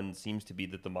 2001 seems to be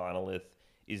that the monolith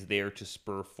is there to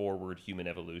spur forward human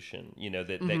evolution.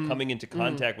 That coming into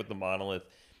contact with the monolith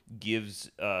gives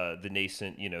the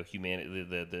nascent, humanity,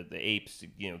 the apes,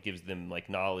 gives them like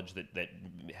knowledge that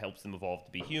helps them evolve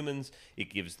to be humans.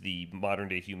 It gives the modern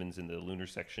day humans in the lunar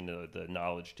section the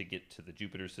knowledge to get to the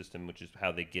Jupiter system, which is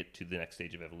how they get to the next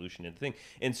stage of evolution and thing.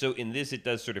 And so in this, it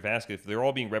does sort of ask if they're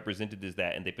all being represented as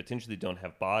that, and they potentially don't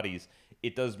have bodies.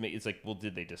 It does make it's like, well,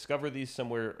 did they discover these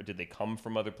somewhere, or did they come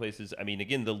from other places? I mean,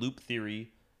 again, the loop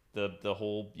theory. The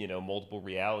whole multiple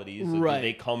realities, right.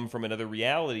 They come from another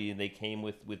reality, and they came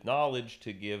with knowledge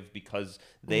to give because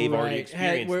they've already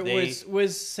experienced.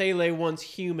 Was Sele once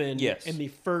human? Yes. In the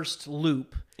first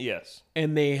loop. Yes.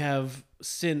 And they have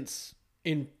since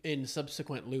in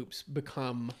subsequent loops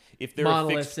become if they're a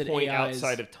monoliths fixed point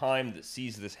outside of time that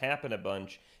sees this happen a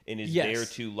bunch and is there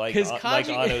to like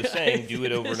Anno saying, do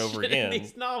it over and over again. In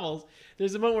these novels,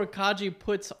 there's a moment where Kaji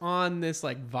puts on this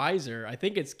like visor. I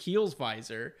think it's Keel's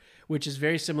visor, which is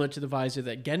very similar to the visor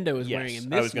that Gendo is wearing in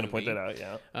this I was going to point that out.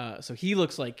 Yeah. So he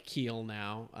looks like Keel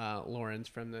now, Lawrence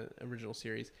from the original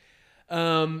series.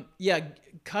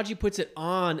 Kaji puts it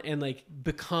on and like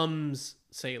becomes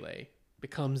Sele.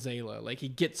 Becomes Zayla. Like he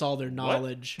gets all their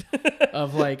knowledge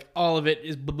of like all of it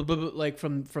is like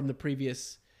from the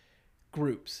previous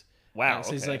groups. Wow.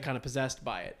 So he's like kind of possessed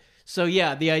by it. So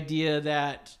yeah, the idea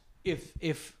that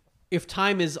if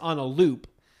time is on a loop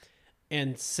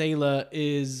and Sayla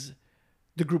is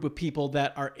the group of people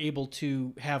that are able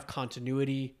to have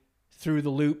continuity through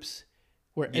the loops,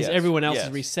 whereas everyone else is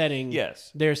resetting,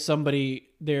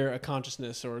 they're a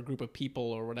consciousness or a group of people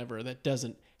or whatever that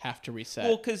doesn't have to reset.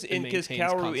 Well, because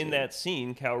Kaoru in that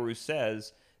scene, Kaoru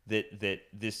says that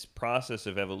this process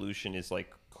of evolution is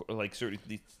like sort of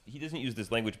he doesn't use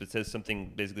this language, but says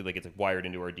something basically like it's like wired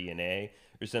into our DNA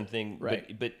or something.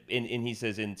 Right. But he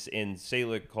says and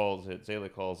Sayla calls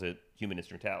it human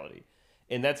instrumentality,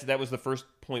 and that was the first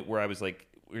point where I was like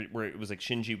where it was like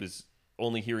Shinji was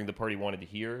only hearing the part he wanted to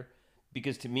hear,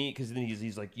 because then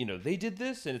he's like they did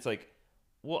this, and it's like,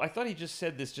 well, I thought he just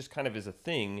said this just kind of as a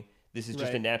thing. This is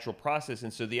just a natural process.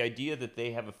 And so the idea that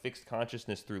they have a fixed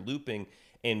consciousness through looping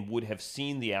and would have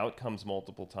seen the outcomes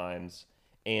multiple times,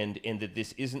 and that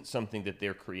this isn't something that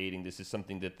they're creating, this is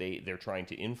something that they're trying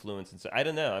to influence. And so I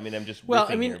don't know. I mean, I'm just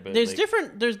here, but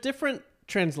there's different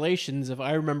translations. If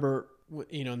I remember,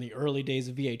 in the early days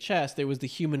of VHS, there was the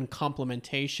human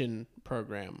complementation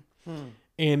program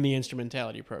and the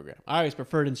instrumentality program. I always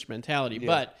preferred instrumentality,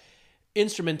 but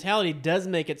instrumentality does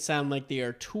make it sound like they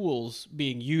are tools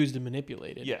being used and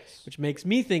manipulated. Yes. Which makes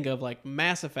me think of like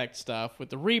Mass Effect stuff with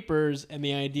the Reapers and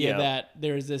the idea that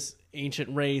there's this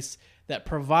ancient race that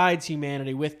provides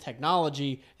humanity with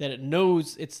technology that it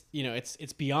knows it's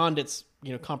beyond its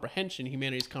comprehension,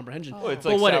 humanity's comprehension. Well, it's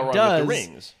like Sauron with the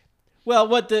rings.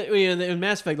 Well, in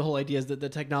Mass Effect, the whole idea is that the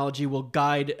technology will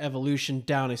guide evolution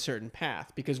down a certain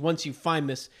path. Because once you find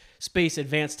this space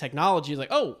advanced technology, it's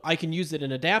like, oh, I can use it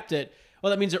and adapt it.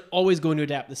 Well, that means they're always going to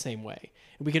adapt the same way.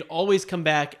 And we can always come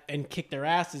back and kick their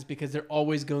asses because they're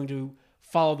always going to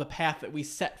follow the path that we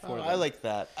set for them. I like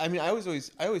that. I mean, I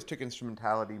always took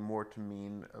instrumentality more to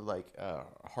mean like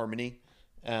harmony.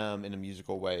 In a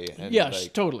musical way. And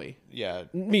totally. Yeah.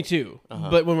 Me too.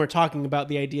 But when we're talking about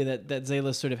the idea that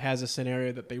Zayla sort of has a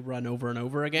scenario that they run over and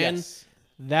over again,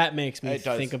 that makes me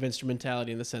think of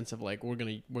instrumentality in the sense of like we're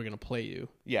gonna play you.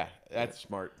 Yeah, that's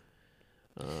smart.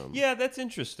 Yeah, that's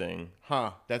interesting.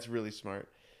 That's really smart.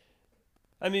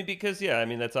 I mean, because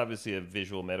that's obviously a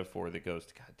visual metaphor that goes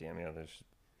to God damn there's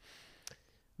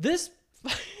this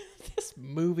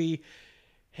movie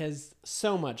has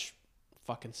so much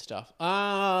fucking stuff.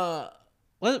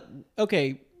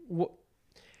 Okay.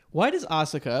 Why does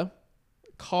Asuka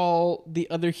call the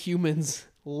other humans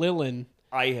Lilin?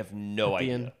 I have no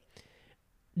idea. End?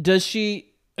 Does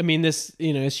she? I mean, is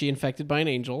she infected by an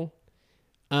angel?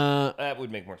 That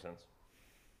would make more sense.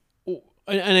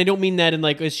 And I don't mean that in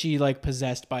like, is she like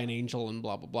possessed by an angel and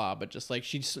blah blah blah, but just like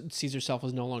she sees herself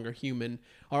as no longer human.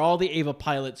 Are all the Ava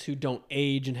pilots who don't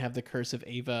age and have the curse of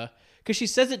Ava? Because she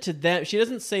says it to them. She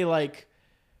doesn't say like.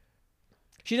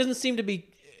 She doesn't seem to be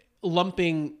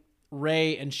lumping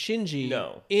Rei and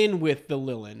Shinji in with the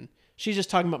Lilin. She's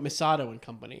just talking about Misato and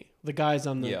company, the guys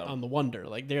on the Wonder,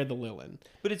 like they're the Lilin.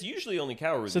 But it's usually only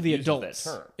Kaoru. So the adults.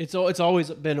 That term. It's always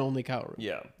been only Kaoru.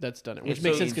 Yeah, that's done it, which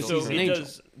makes sense because he's an angel.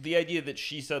 The idea that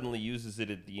she suddenly uses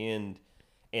it at the end,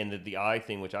 and that the eye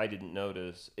thing, which I didn't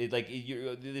notice,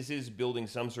 this is building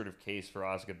some sort of case for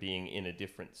Asuka being in a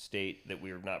different state that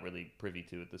we're not really privy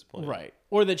to at this point. Right.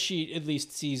 Or that she at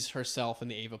least sees herself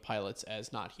and the Ava pilots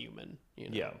as not human,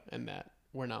 and that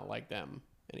we're not like them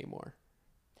anymore.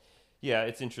 Yeah,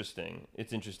 it's interesting.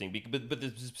 But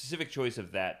the specific choice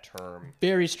of that term.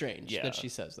 Very strange that she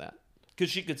says that.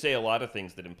 Because she could say a lot of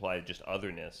things that imply just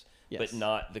otherness, Yes. but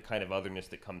not the kind of otherness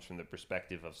that comes from the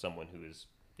perspective of someone who is,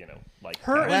 like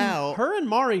Her Well- and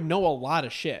Mari know a lot a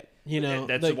lot.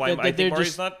 That's like, why that I they're think Mari's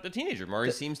just- not a teenager.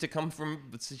 Mari seems to come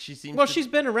from. She seems. Well, to, she's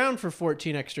been around for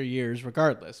 14 extra years,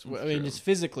 regardless. I mean, true. just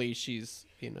physically, she's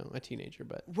a teenager,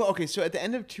 but Well, okay, so at the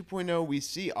end of 2.0, we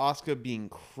see Asuka being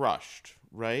crushed,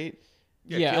 right?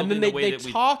 yeah, killed and then in the they way that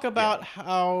we- talk about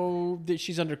how that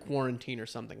she's under quarantine or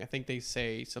something. I think they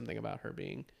say something about her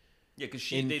being. Yeah, because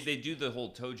they do the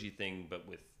whole Toji thing, but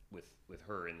with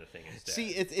her in the thing instead. See,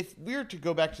 it's weird to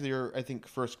go back to your, I think,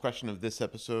 first question of this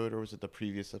episode, or was it the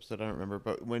previous episode? I don't remember.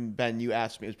 But when Ben, you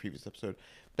asked me, it was previous episode.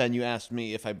 Ben, you asked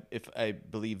me if I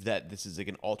believe that this is like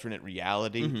an alternate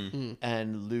reality,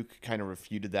 and Luke kind of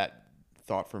refuted that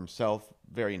thought for himself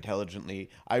very intelligently.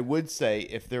 I would say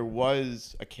if there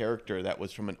was a character that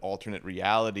was from an alternate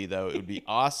reality, though, it would be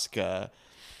Asuka,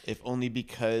 if only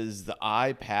because the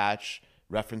eye patch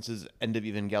references End of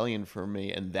Evangelion for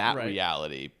me and that Right.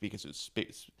 reality, because it was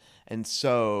space. And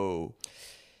so,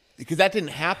 because that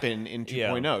didn't happen in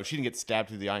 2.0. She didn't get stabbed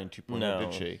through the eye in 2.0, No.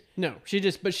 did she? No,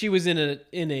 but she was in a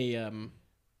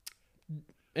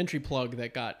entry plug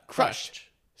that got crushed,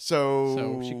 So,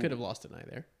 so she could have lost an eye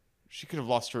there. She could have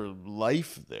lost her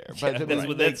life there. Yeah,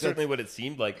 But that's certainly what it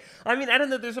seemed like. I mean, I don't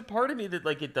know. There's a part of me that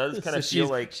like it does kind of feel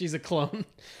like. she's a clone.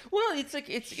 Well, it's like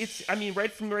it's. I mean, right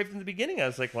from the beginning, I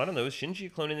was like, well, I don't know, is Shinji a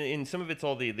clone? And some of it's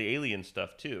all the alien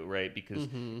stuff too, right? Because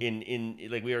in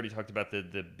like we already talked about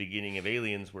the beginning of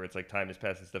Aliens, where it's like time has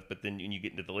passed and stuff. But then when you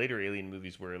get into the later Alien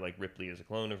movies, where like Ripley is a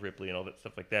clone of Ripley and all that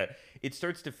stuff like that, it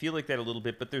starts to feel like that a little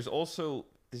bit. But there's also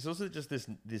just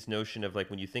this notion of like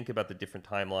when you think about the different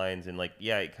timelines and like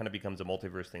it kind of becomes a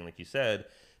multiverse thing, like you said.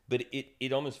 But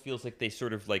it almost feels like they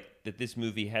sort of like that this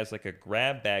movie has like a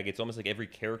grab bag. It's almost like every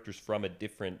character's from a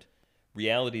different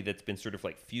reality that's been sort of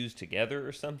like fused together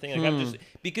or something. Like I'm just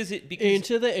because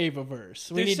Into the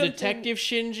Avaverse. We There's need something- Detective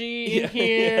Shinji in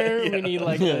here. yeah. We need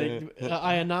like the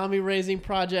Ayanami raising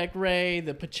Project Ray,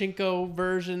 the Pachinko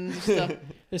version stuff.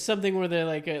 There's something where they're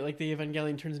like the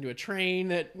Evangelion turns into a train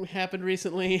that happened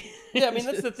recently. yeah, I mean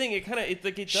that's the thing. It kind of it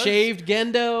does. Shaved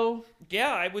Gendo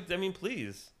Yeah, I would. I mean,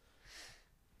 please.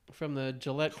 from the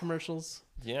Gillette commercials.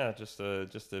 Yeah, just a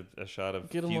shot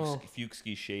of Get 'em all.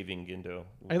 Fuchski shaving Gindo.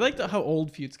 I like how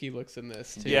old Futsuki looks in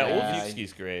this too. Yeah, Yeah. old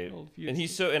Fuchski's great, Old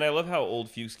and I love how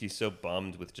old Fuchski's so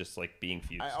bummed with just like being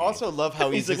Fuchski. I also love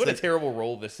how he's he's like, just what a terrible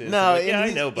role this is. No, I'm like, and yeah, I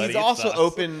he's, know, buddy. he's it also sucks.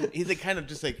 open. He's like kind of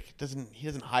just like doesn't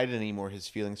hide anymore his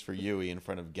feelings for Yui in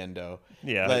front of Gendo.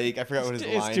 Yeah. like I forgot what his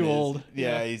It's line too is. old.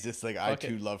 Yeah, Yeah. he's just like I Fuck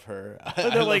too it. love her.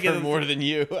 they're I love like her in- more than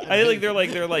you. I think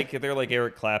they're like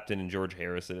Eric Clapton and George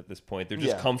Harrison at this point. They're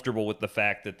just Yeah. comfortable with the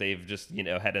fact that they've just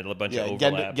had a bunch Yeah, of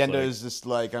overlaps. Gendo's just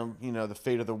like I'm. The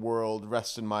fate of the world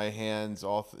rests in my hands.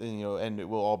 And it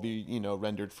will all be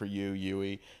rendered for you,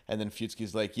 Yui. And then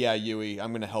Futsuki's like, yeah, Yui,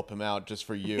 I'm gonna help him out just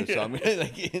for you. So I'm gonna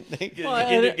like.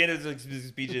 Gendo's like,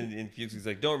 speech in Fuchsi's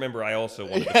like, don't remember, I also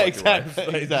wanted to Yeah, fuck exactly,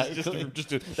 your wife.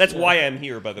 exactly. That's why I'm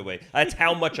here, by the way. That's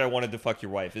how much I wanted to fuck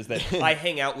your wife. Is that I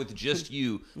hang out with just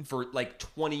you for like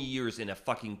 20 years in a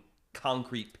fucking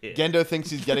concrete pit. Gendo thinks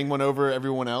he's getting one over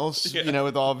everyone else,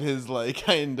 with all of his like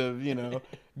kind of,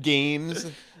 games.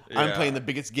 I'm Yeah. playing the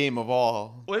biggest game of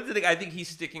all. Well, that's the thing. I think he's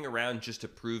sticking around just to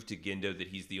prove to Gendo that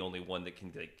he's the only one that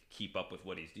can like keep up with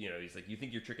what he's. He's like, you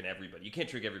think you're tricking everybody? You can't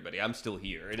trick everybody. I'm still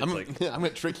here. And it's I'm, like, I'm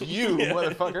gonna trick you,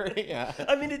 motherfucker. Yeah.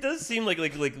 I mean, it does seem like you're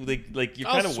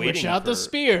I'll kind of switch waiting out for. the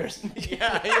spears.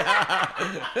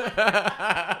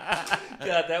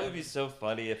 God, that would be so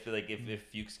funny if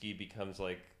Fuchski becomes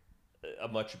like a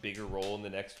much bigger role in the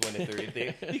next one because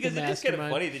it is kind of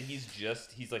Mastermind. funny that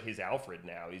he's like his Alfred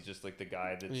now. He's just like the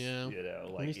guy that's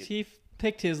He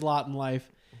picked his lot in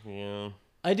life. yeah.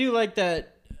 I do like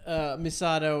that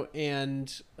Misato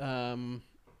and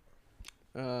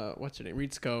what's her name,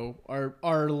 Ritsuko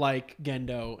are like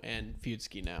Gendo and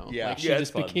Futsuki now. Yeah. like she Yeah, it's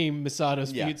just fun. became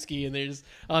Misato's Yeah. Futsuki, and they're just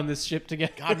on this ship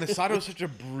together. God, Misato's such a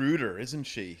brooder, isn't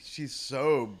she? She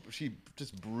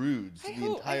just broods the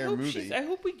entire movie. I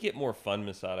hope we get more fun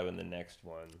Misato in the next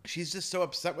one. She's just so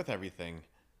upset with everything.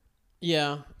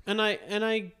 Yeah, and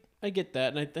I get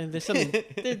that, and I think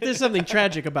there's something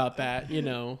tragic about that,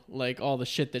 like all the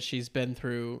shit that she's been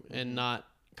through and not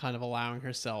kind of allowing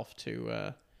herself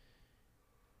to,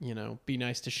 be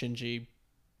nice to Shinji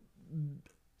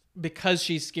because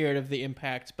she's scared of the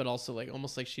impact, but also like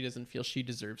almost like she doesn't feel she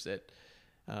deserves it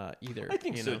either. I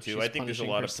think so too. She's I think there's a punishing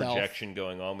lot herself. of projection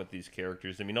going on with these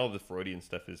characters. I mean, all the Freudian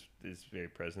stuff is very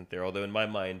present there. Although in my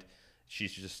mind,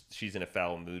 she's in a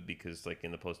foul mood because like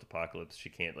in the post-apocalypse she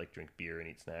can't like drink beer and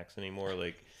eat snacks anymore,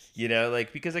 like, you know,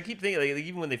 like, because I keep thinking like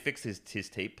even when they fixed his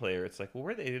tape player, it's like, well,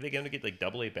 are they going to get like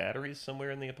AA batteries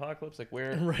somewhere in the apocalypse, like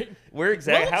where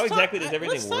exactly how exactly does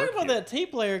everything let's work? Let's talk about here? that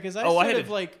tape player, because I had sort of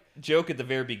like joke at the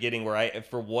very beginning where I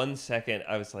for 1 second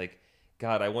I was like,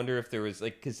 God, I wonder if there was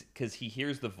like because he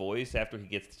hears the voice after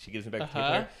she gives him back the tape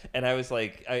player, and I was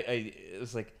like it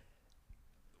was like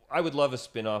I would love a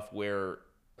spinoff where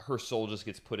her soul just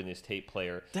gets put in his tape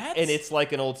player, and it's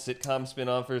like an old sitcom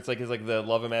spinoff, or it's like the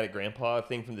Love-O-Matic Grandpa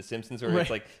thing from The Simpsons, where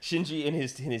it's like Shinji in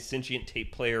his sentient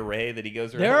tape player Ray that he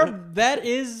goes around. That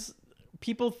is,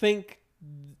 people think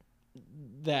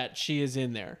that she is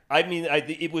in there. I mean,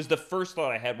 it was the first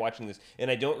thought I had watching this,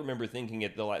 and I don't remember thinking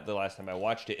it the last time I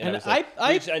watched it. And I was like,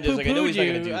 I know he's not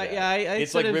going to do that.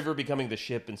 It's like River becoming the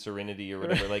ship in Serenity or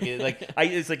whatever. Like,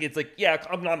 it's like, yeah,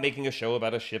 I'm not making a show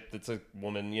about a ship that's a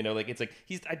woman. You know, like, it's like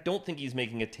I don't think he's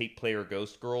making a tape player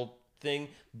ghost girl thing,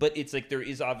 but it's like there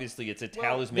is obviously it's a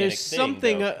talismanic there's thing.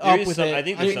 Something up with it. I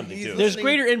think there's something to it. There's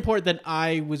greater import than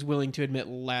I was willing to admit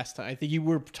last time. I think you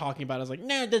were talking about it. I was like,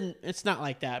 no, it's not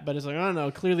like that. But it's like, I don't know.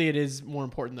 Clearly, it is more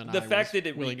important than the fact that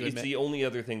it's the only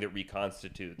other thing that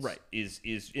reconstitutes. Right. Is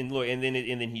and then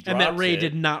he drops and that Ray it,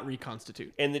 did not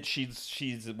reconstitute, and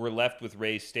that we're left with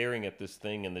Ray staring at this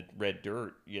thing in the red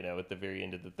dirt. You know, at the very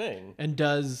end of the thing. And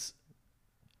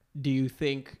do you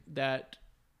think that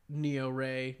New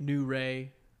Ray,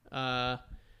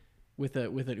 with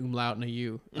an umlaut and a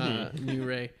U, New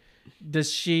Ray, does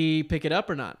she pick it up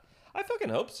or not? I fucking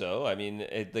hope so. I mean,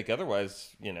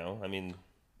 otherwise, you know, I mean.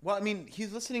 Well, I mean,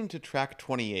 he's listening to track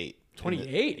 28.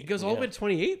 28? He goes all the way to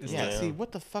 28 this time. See,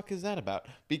 what the fuck is that about?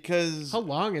 Because... How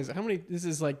long is it? How many... This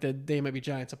is like the They Might Be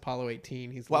Giants Apollo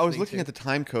 18. I was looking at the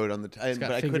time code on the...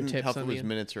 but I couldn't tell if it was end.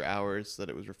 minutes or hours that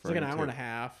it was referring to. It's like an hour and a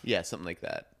half. Yeah, something like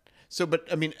that. So, but,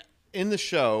 I mean, in the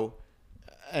show...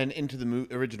 And into the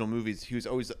original movies, he was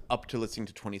always up to listening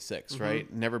to 26, right?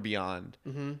 Never beyond.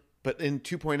 Mm-hmm. But in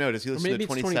 2.0, does he listen to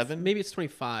 27? Maybe it's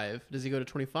 25. Does he go to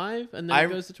 25 and then it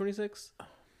goes to 26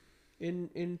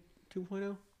 in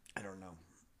 2.0? I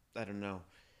don't know.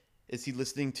 Is he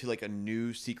listening to like a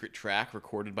new secret track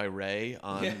recorded by Ray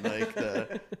on like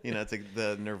the, you know, it's like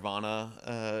the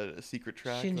Nirvana secret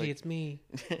track? Shinji, like... it's me.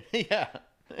 Yeah.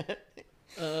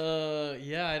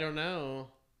 Yeah, I don't know.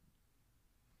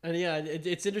 And yeah,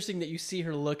 it's interesting that you see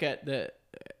her look at the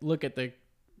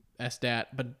SDAT,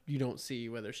 but you don't see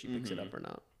whether she picks it up or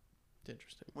not. It's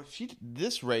interesting. Well,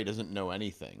 this Ray doesn't know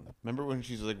anything. Remember when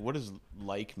she's like, "What does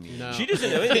like mean?" No. She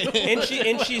doesn't know anything,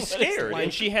 and she's scared,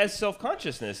 and she has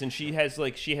self-consciousness, and she has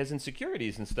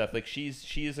insecurities and stuff. Like she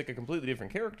is like a completely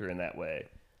different character in that way.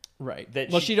 Right.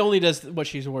 She only does what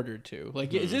she's ordered to. Like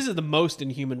this is the most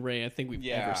inhuman Ray I think we've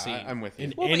ever seen. I'm with you.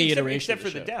 In any iteration, except for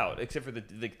the doubt, except for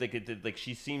like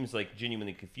she seems like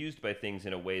genuinely confused by things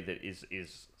in a way that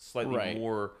is slightly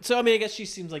more. So I mean, I guess she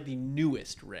seems like the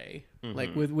newest Ray,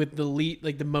 like with the lead,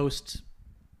 like the most,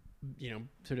 you know,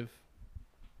 sort of,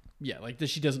 like that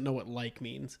she doesn't know what like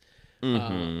means.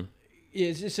 So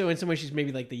in some ways she's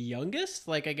maybe like the youngest.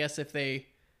 Like I guess if they.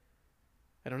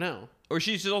 I don't know. Or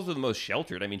she's also the most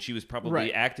sheltered. I mean, she was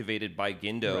probably activated by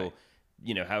Gendo,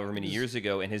 you know, however many years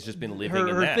ago, and has just been living in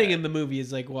that. Her thing in the movie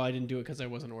is like, well, I didn't do it because I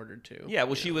wasn't ordered to. Yeah,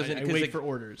 well, she wasn't. I wait for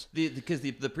orders. Because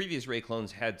the previous Ray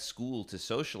clones had school to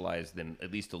socialize them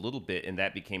at least a little bit, and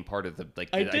that became part of the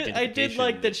I did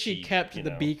like that she kept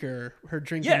the beaker, her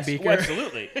drinking beaker. Yes,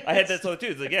 absolutely. I had that thought too.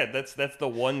 It's like, yeah, that's the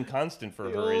one constant for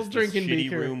her is this shitty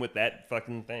beaker. Room with that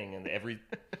fucking thing, and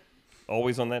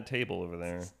always on that table over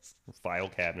there, file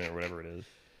cabinet or whatever it is.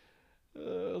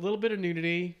 A little bit of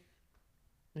nudity,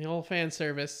 the old fan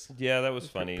service. Yeah, that was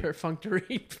funny.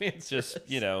 Perfunctory fan service. Just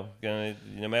no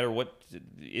matter what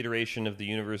iteration of the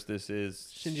universe this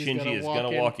is, Shinji is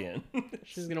gonna walk in.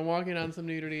 She's gonna walk in on some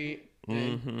nudity,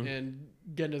 and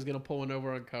Gendo's gonna pull one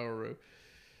over on Kaoru.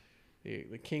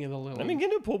 The king of the Lily. I mean,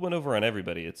 Gendo pulled one over on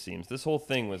everybody, it seems. This whole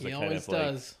thing was He a kind of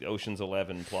does. like Ocean's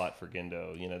 11 plot for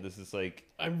Gendo. You know, this is like...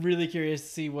 I'm really curious to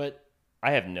see what...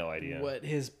 I have no idea. What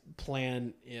his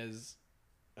plan is.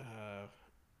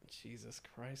 Jesus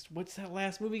Christ. What's that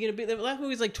last movie going to be? The last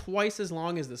movie is like twice as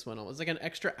long as this one. It's like an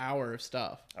extra hour of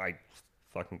stuff.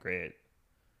 Fucking great.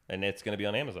 And it's going to be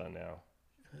on Amazon now.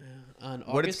 On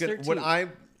August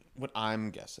 13th. What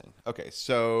I'm guessing. Okay,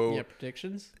 so... Yeah,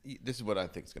 predictions? This is what I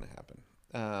think is going to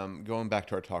happen. Going back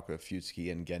to our talk of Fuyutsuki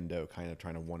and Gendo kind of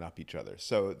trying to one-up each other.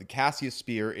 So the Cassius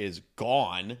Spear is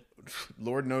gone.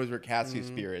 Lord knows where Cassius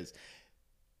Spear is.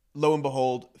 Lo and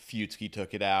behold, Fuyutsuki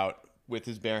took it out with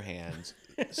his bare hands.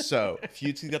 So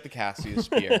Fuyutsuki got the Cassius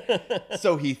Spear.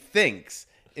 So he thinks...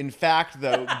 In fact,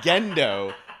 though,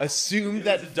 Gendo assumed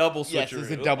that a double Yes, it's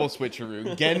a switcheroo. double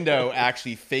switcheroo. Gendo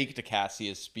actually faked a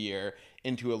Cassius spear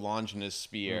into a Longinus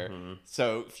spear.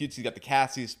 So Futsi got the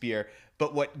Cassius spear.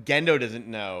 But what Gendo doesn't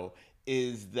know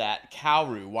is that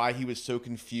Kaoru, why he was so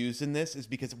confused in this, is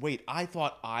because, wait, I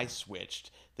thought I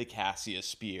switched the Cassius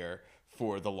spear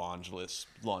for the Longinus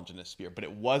spear, but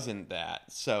it wasn't that.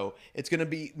 So it's going to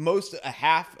be a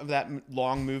half of that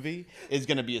long movie is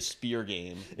going to be a spear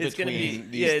game. It's gonna be-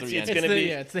 between these yeah, three it's entities. gonna be-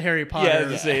 it's the Harry Potter. Yeah, I was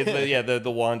gonna say the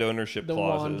wand ownership the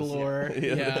clauses. wand lore.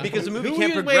 Yeah. Because the movie Who-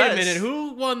 can't Wait a progress. minute.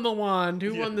 Who won the wand?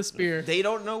 Who won the spear? They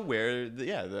don't know where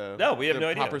the No, we have no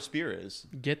idea. proper spear is.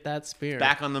 Get that spear.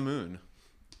 Back on the moon.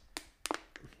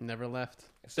 Never left.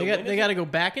 So they when is got to it- go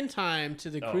back in time to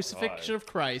the Oh, crucifixion God. of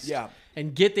Christ. Yeah.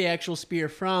 And get the actual spear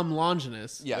from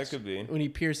Longinus. Yes. That could be. When he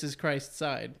pierces Christ's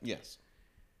side. Yes.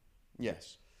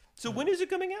 Yes. So when is it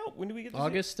coming out? When do we get to see it?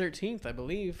 August 13th, I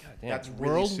believe. Damn. That's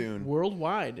really soon.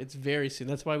 Worldwide. It's very soon.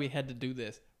 That's why we had to do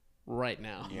this right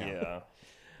now. Yeah.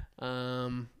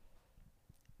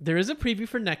 There is a preview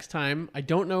for next time. I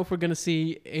don't know if we're going to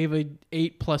see Ava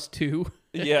 8+2.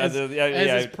 Yeah, as, yeah, as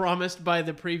yeah. is promised by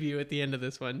the preview at the end of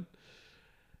this one.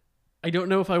 I don't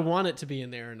know if I want it to be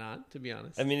in there or not, to be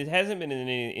honest. I mean, it hasn't been in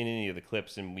any of the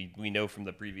clips, and we know from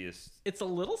the previous. It's a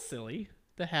little silly,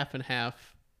 the half and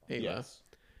half Ava. Yes.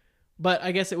 But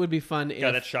I guess it would be fun God,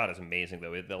 if that shot is amazing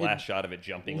though. The last shot of it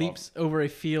jumping leaps over a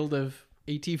field of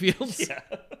AT fields. off.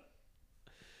 Yeah.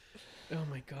 Oh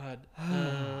my god.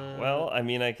 Well, I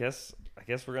mean, I guess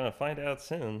we're gonna find out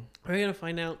soon. We're going to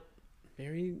find out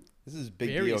very... This is big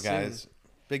Very deal, soon. guys.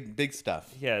 Big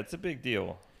stuff. Yeah, it's a big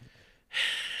deal.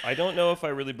 I don't know if I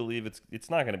really believe it's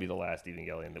not going to be the last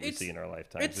Evangelion that we see in our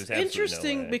lifetimes. It's There's absolutely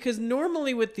interesting no way. because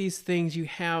normally with these things you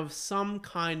have some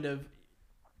kind of,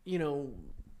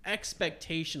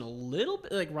 expectation a little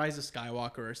bit like Rise of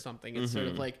Skywalker or something. It's sort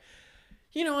of like,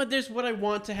 there's what I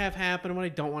want to have happen and what I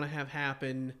don't want to have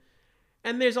happen.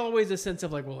 And there's always a sense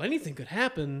of like, well, anything could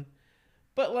happen.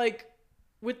 But like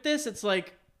with this, it's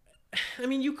like, I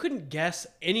mean, you couldn't guess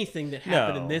anything that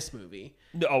happened in No. this movie.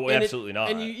 No, And absolutely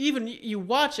not. And you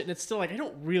watch it and it's still like, I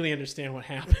don't really understand what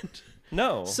happened.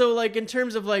 no. So like in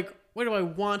terms of like, what do I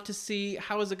want to see?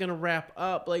 How is it going to wrap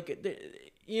up? Like,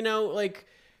 like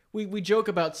we joke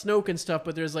about Snoke and stuff,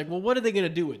 but there's like, well, what are they going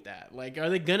to do with that? Like, are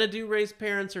they going to do Rey's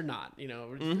parents or not?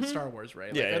 Star Wars, right?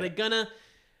 Like, Yeah, yeah. Are they going to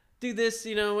do this?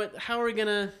 How are we going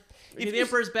to... If the you-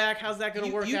 Emperor's back. How's that going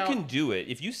to work you out? can do it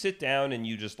if you sit down and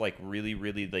you just like really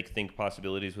like think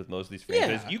possibilities with most of these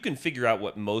franchises. Yeah. You can figure out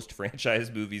what most franchise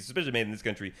movies, especially made in this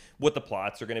country, what the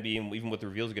plots are going to be and even what the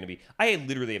reveals are going to be. I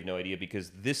literally have no idea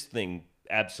because this thing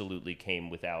absolutely came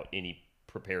without any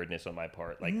preparedness on my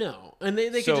part. Like No, and they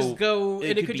could So, just go,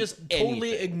 it and it could could be just totally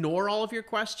anything. ignore all of your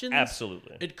questions.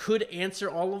 Absolutely. It could answer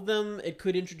all of them. It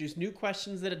could introduce new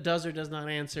questions that it does or does not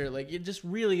answer. Like, it just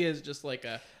really is just like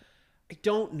I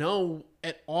don't know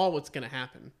at all what's going to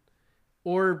happen.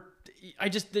 Or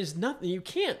there's nothing. You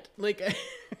can't. Like,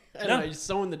 I don't know. It's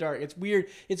so in the dark. It's weird.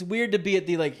 It's weird to be at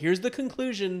the, like, here's the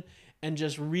conclusion and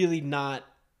just really not,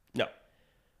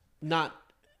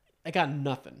 I got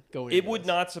nothing going. It into would this.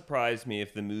 not surprise me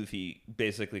if the movie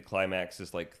basically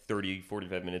climaxes like 30,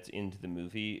 45 minutes into the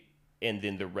movie, and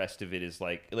then the rest of it is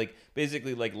like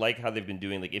basically like how they've been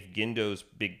doing. Like if Gendo's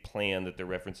big plan that they're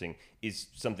referencing is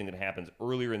something that happens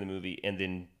earlier in the movie, and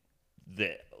then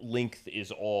the length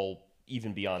is all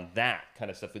even beyond that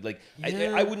kind of stuff. Like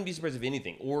Yeah. I wouldn't be surprised if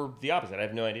anything, or the opposite. I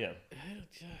have no idea.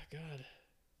 God.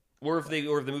 Or if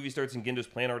the movie starts and Gendo's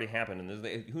plan already happened, and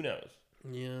who knows?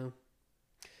 Yeah.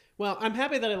 Well, I'm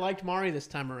happy that I liked Mari this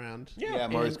time around. Yeah,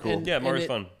 Mari's cool. Yeah, Mari's it,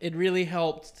 fun. It really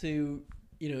helped to,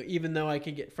 even though I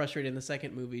can get frustrated in the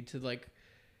second movie, to like,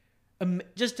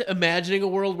 just imagining a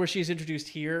world where she's introduced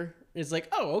here is like,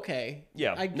 oh, okay.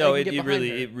 Yeah, I can it get behind really,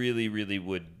 her. it really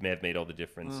would have made all the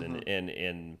difference,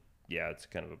 and yeah, it's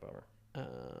kind of a bummer.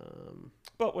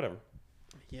 But whatever.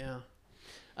 Yeah.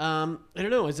 I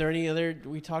don't know. Is there any other?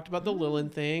 We talked about the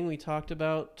Lilin thing. We talked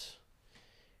about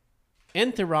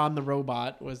Entheron the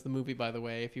Robot was the movie, by the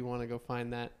way. If you want to go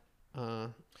find that.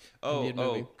 Indian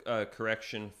movie.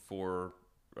 Correction for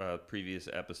previous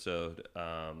episode.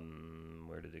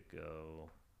 Where did it go?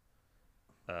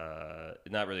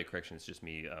 Not really a correction. It's just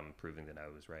me proving that I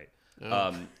was right.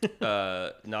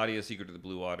 Nadia, Secret of the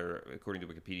Blue Water. According to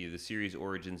Wikipedia, the series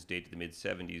origins date to the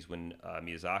mid-'70s when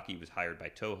Miyazaki was hired by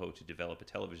Toho to develop a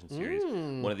television series.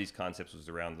 One of these concepts was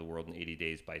Around the World in 80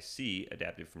 Days by Sea,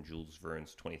 adapted from Jules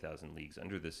Verne's 20,000 Leagues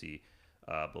Under the Sea.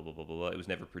 Blah, blah, blah, blah, blah. It was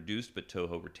never produced, but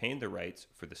Toho retained the rights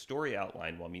for the story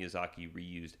outline while Miyazaki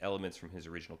reused elements from his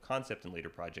original concept in later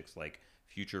projects like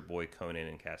Future Boy Conan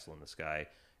and Castle in the Sky.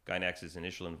 Gainax's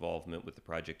initial involvement with the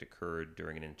project occurred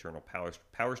during an internal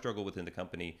power struggle within the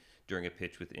company during a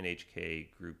pitch with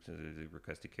NHK Group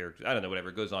requested characters. I don't know, whatever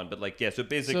it goes on, but like, yeah. So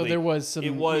basically, So there was some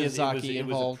Miyazaki it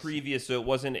was involved. a previous. So it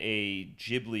wasn't a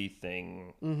Ghibli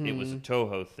thing. It was a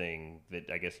Toho thing that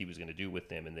I guess he was going to do with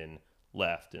them, and then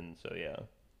left. And so yeah.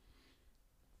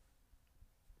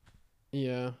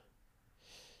 Yeah.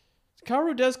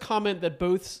 Kaoru does comment that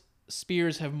both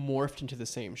spears have morphed into the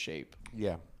same shape.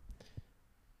 Yeah.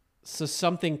 So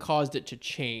something caused it to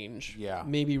change. Yeah.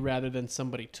 Maybe rather than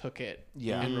somebody took it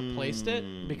Yeah. and replaced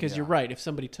it. Because you're right. If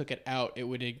somebody took it out, it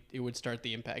would start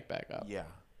the impact back up. Yeah.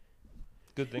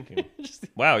 Good thinking.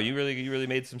 Wow, you really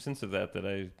made some sense of that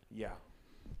I Yeah.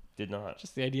 did not.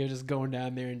 Just the idea of just going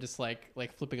down there and just like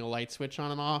flipping a light switch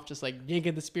on and off, just like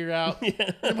yanking the spear out, and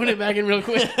putting it back in real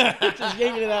quick, just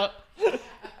yanking it out,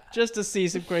 just to see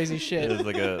some crazy shit. It was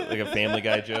like a Family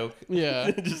Guy joke.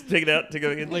 Yeah, Just take it out, take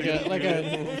it again. like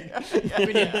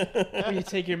when you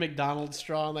take your McDonald's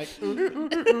straw and like,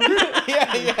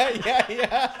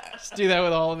 yeah. just do that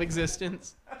with all of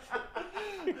existence.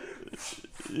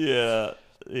 Yeah.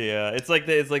 Yeah, it's like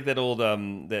that old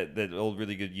that old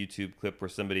really good YouTube clip where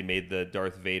somebody made the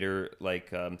Darth Vader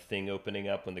thing opening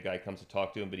up when the guy comes to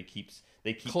talk to him, but they keep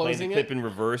playing Closing the clip it? in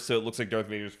reverse, so it looks like Darth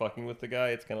Vader's fucking with the guy.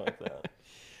 It's kind of like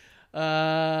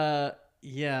that.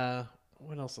 Yeah.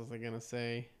 What else was I gonna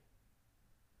say?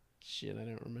 Shit, I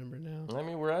don't remember now. I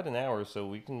mean, we're at an hour, so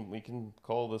we can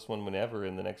call this one whenever,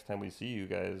 and the next time we see you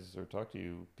guys or talk to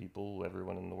you people,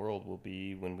 everyone in the world, will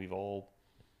be when we've all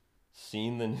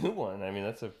seen the new one. I mean,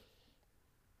 that's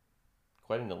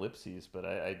quite an ellipses, but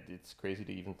it's crazy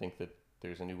to even think that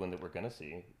there's a new one that we're gonna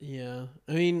see. Yeah,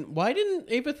 I mean, why didn't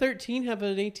Ava 13 have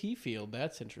an AT field?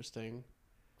 That's interesting.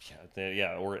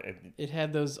 Yeah, or It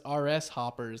had those RS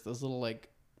hoppers, those little like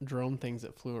drone things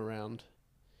that flew around.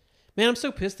 Man, I'm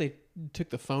so pissed they took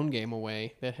the phone game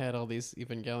away that had all these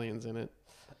Evangelions in it.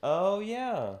 oh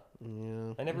yeah,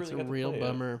 Yeah, I never it's really got a to real play it.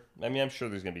 bummer. I mean, I'm sure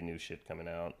there's gonna be new shit coming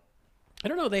out. I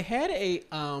don't know. They had a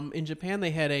in Japan. They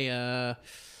had a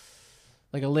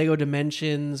like a Lego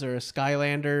Dimensions or a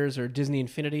Skylanders or Disney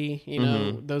Infinity. You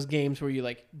know, those games where you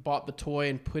like bought the toy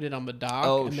and put it on the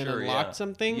dock and then unlocked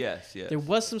something. Yes. There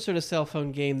was some sort of cell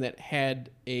phone game that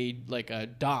had a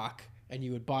dock, and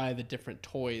you would buy the different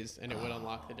toys, and it would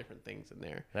unlock the different things in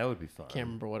there. That would be fun. Can't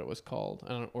remember what it was called. I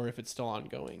don't, or if it's still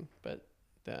ongoing, but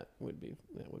that would be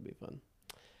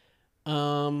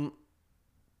fun.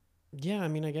 Yeah, I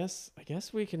mean, I guess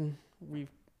we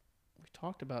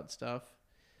talked about stuff.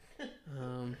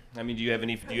 I mean, do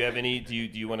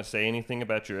you want to say anything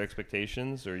about your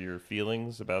expectations or your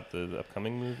feelings about the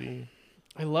upcoming movie?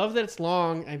 I love that it's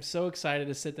long. I'm so excited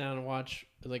to sit down and watch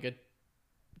like a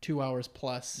 2 hours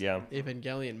plus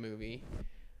Evangelion movie.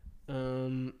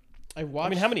 I watched. I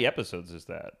mean, how many episodes is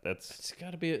that? It's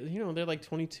got to be, they're like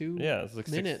 22 it's like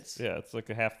minutes. It's like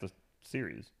a half the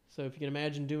series. So if you can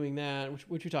imagine doing that,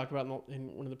 which we talked about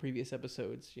in one of the previous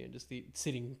episodes, just the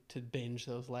sitting to binge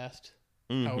those last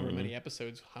however many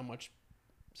episodes, how much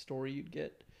story you'd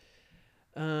get.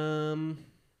 No,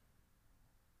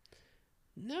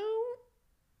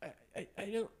 I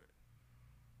don't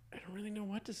really know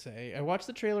what to say. I watched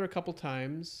the trailer a couple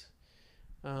times.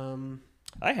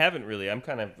 I haven't really. I'm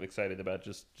kind of excited about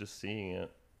just seeing it.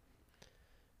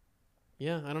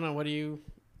 Yeah, I don't know. What do you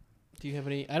have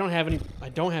any? I don't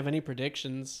have any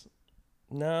predictions.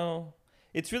 No.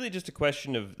 It's really just a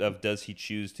question of does he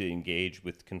choose to engage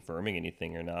with confirming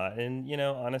anything or not? And,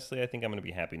 honestly, I think I'm going to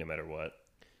be happy no matter what.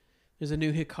 There's a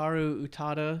new Hikaru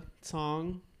Utada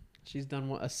song. She's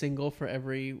done a single for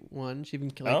every one. She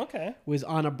even was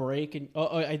on a break. And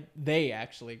they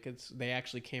actually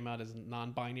came out as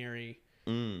non-binary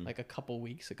like a couple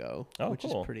weeks ago, which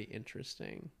is pretty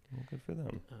interesting. Well, good for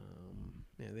them.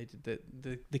 They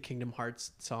did the Kingdom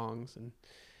Hearts songs, and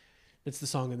it's the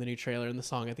song in the new trailer and the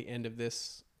song at the end of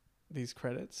these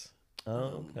credits.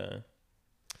 Oh, okay.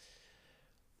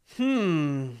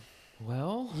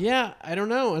 Well, yeah, I don't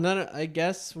know. And then I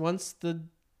guess once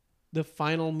the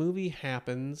final movie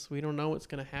happens, we don't know what's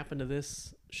going to happen to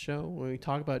this show. When we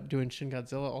talk about doing Shin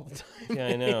Godzilla all the time, yeah,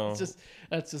 I know.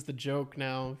 That's just the joke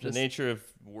now. The nature of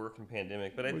work and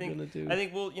pandemic. But I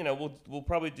think we'll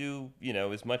probably do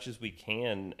as much as we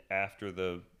can after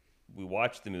we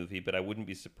watch the movie. But I wouldn't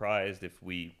be surprised if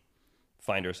we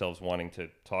find ourselves wanting to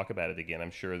talk about it again. I'm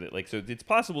sure that so it's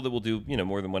possible that we'll do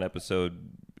more than one episode.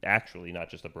 Actually, not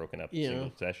just a broken up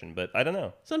single session, but I don't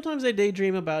know. Sometimes I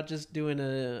daydream about just doing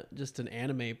an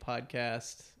anime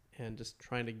podcast and just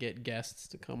trying to get guests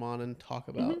to come on and talk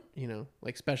about,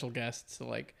 like special guests to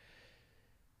like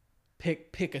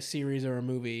pick a series or a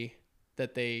movie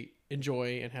that they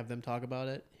enjoy and have them talk about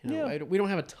it. You know, Yeah. we don't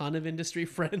have a ton of industry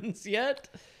friends yet,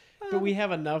 but we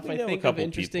have enough, we I know a think, of couple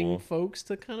interesting people. folks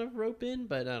to kind of rope in.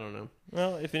 But I don't know.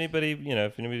 Well, if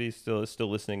anybody's still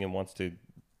listening and wants to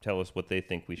tell us what they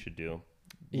think we should do,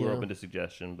 we're Yeah. open to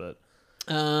suggestion. But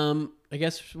I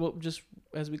guess we'll just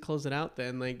as we close it out,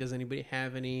 then, like, does anybody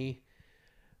have any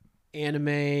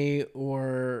anime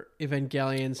or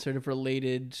Evangelion sort of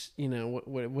related? You know,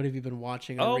 what have you been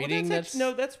watching or reading? that's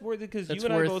worth it because that's you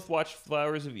and I worth- both watched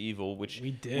Flowers of Evil, which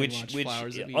We did watch which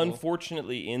Flowers of Evil.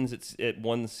 unfortunately ends at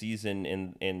one season,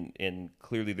 and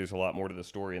clearly there's a lot more to the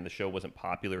story, and the show wasn't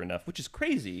popular enough, which is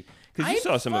crazy because you I'm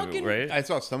saw some of it, fucking- right? I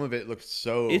saw some of it. It looked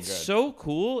so It's good. so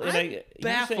cool, and I'm you're saying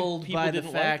baffled people by the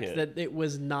didn't like fact it. that it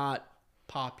was not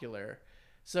popular.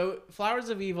 So, Flowers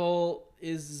of Evil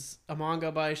is a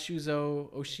manga by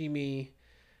Shuzo Oshimi,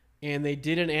 and they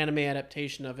did an anime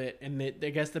adaptation of it. And I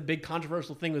guess the big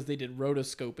controversial thing was they did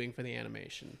rotoscoping for the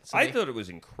animation. So I they- thought it was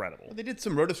incredible. They did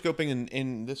some rotoscoping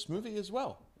in this movie as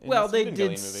well. In well, this they Evangelion did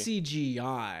movie.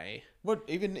 CGI. What,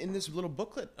 even in this little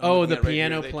booklet? Oh, looking the at right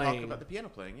piano here, they talk playing. about the piano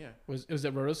playing, yeah. Was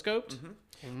it rotoscoped?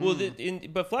 Well,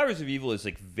 but Flowers of Evil is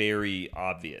like very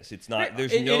obvious. It's not.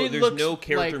 There's It there's looks no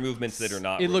character like- movements that are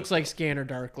not. It looks like Scanner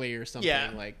Darkly or something.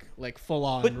 Yeah. like full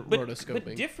on but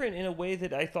rotoscoping. different in a way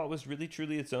that I thought was really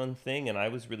truly its own thing, and I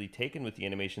was really taken with the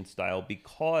animation style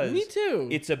because Me too.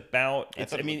 It's about. I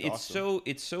It's. thought I it mean, looked it's awesome.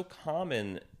 it's so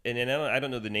common, and I don't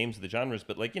know the names of the genres,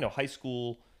 but like high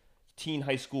school. Teen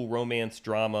high school romance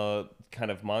drama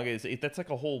kind of manga that's like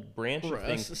a whole branch of a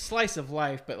things. slice of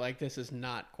life, but like this is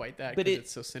not quite that But because it-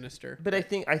 it's so sinister. But I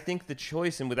think the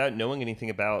choice, and without knowing anything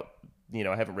about, I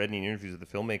haven't read any interviews with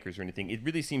the filmmakers or anything, it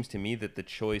really seems to me that the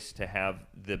choice to have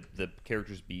the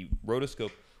characters be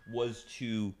rotoscope was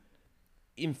to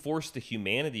enforce the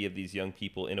humanity of these young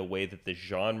people in a way that the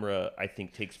genre, I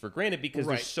think, takes for granted because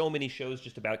Right. there's so many shows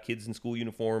just about kids in school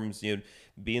uniforms,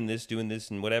 being this, doing this,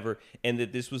 and whatever, and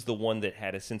that this was the one that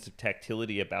had a sense of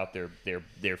tactility about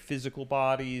their physical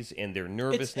bodies, and their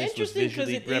nervousness was interesting 'cause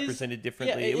visually it is- represented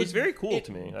differently. It was very cool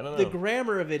to me. I don't know. The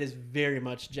grammar of it is very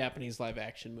much Japanese live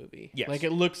action movie. Yes. Like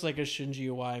it looks like a Shinji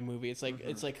Iwai movie. It's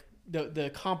like the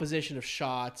composition of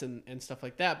shots and stuff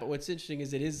like that. But what's interesting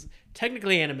is it is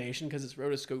technically animation because it's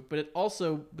rotoscope, but it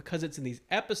also, because it's in these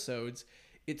episodes,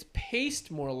 it's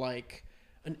paced more like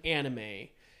an anime.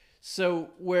 So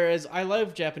whereas I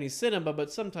love Japanese cinema,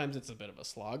 but sometimes it's a bit of a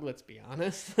slog, let's be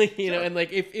honest. Know, and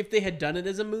like if they had done it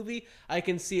as a movie, I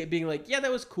can see it being like, yeah,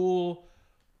 that was cool,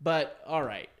 but all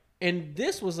right. And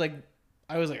this was like,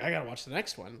 I was like, I gotta watch the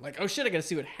next one. Like, oh shit, I gotta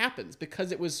see what happens,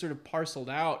 because it was sort of parceled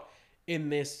out in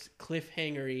this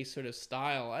cliffhanger-y sort of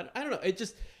style. I don't know. It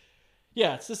just,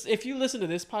 yeah, it's just, if you listen to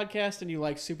this podcast and you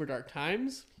like Super Dark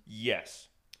Times, Yes.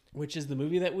 which is the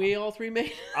movie that we all three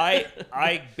made.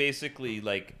 I basically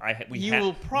like You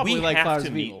will probably we like have Flowers to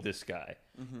of meet Evil. this guy.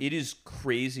 It is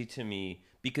crazy to me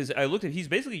because I looked at he's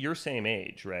basically your same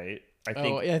age, right? I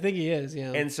think. Oh, yeah, I think he is,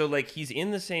 yeah. And so like he's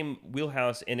in the same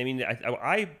wheelhouse, and I mean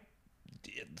I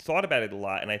thought about it a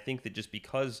lot, and I think that just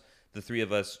because the three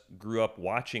of us grew up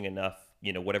watching enough,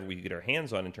 whatever we could get our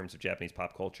hands on in terms of Japanese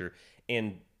pop culture,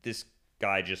 and this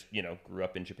guy just grew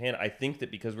up in Japan, I think that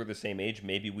because we're the same age,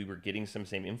 maybe we were getting some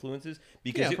same influences,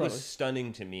 because Yeah, it probably. was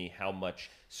stunning to me how much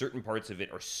certain parts of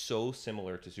it are so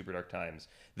similar to Super Dark Times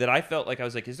that I felt like I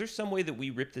was like, is there some way that we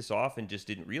ripped this off and just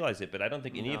didn't realize it? But I don't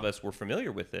think any of us were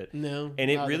familiar with it. No. And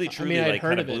it Wow, really I truly mean, I'd like heard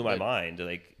kind of of blew it, my but- mind.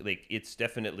 Like it's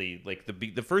definitely like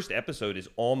the first episode is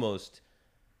almost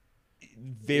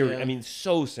very, Yeah. I mean,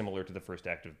 so similar to the first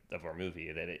act of our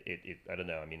movie that it I don't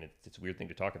know. I mean, it's a weird thing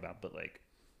to talk about, but like,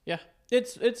 Yeah,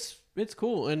 it's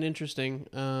cool and interesting,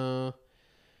 for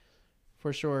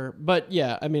sure. But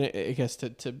yeah, I mean, I guess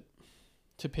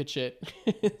to pitch it,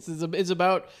 it's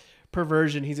about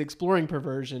perversion. He's exploring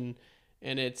perversion,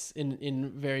 and it's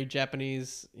in very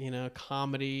Japanese,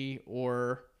 comedy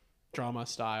or drama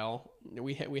style.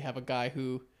 We have a guy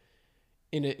who,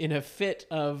 in a fit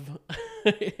of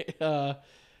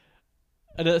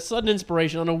a sudden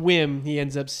inspiration, on a whim, he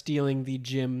ends up stealing the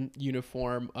gym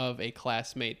uniform of a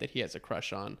classmate that he has a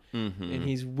crush on. And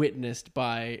he's witnessed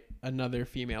by another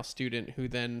female student who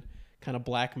then kind of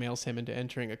blackmails him into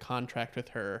entering a contract with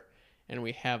her. And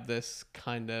we have this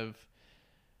kind of...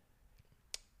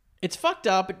 It's fucked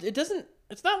up. It doesn't...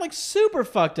 It's not like super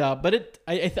fucked up, but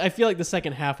I feel like the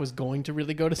second half was going to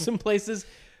really go to some places.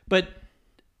 But...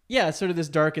 yeah, it's sort of this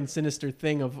dark and sinister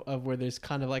thing of where there's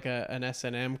kind of like an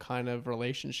S&M kind of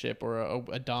relationship, or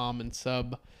a dom and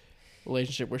sub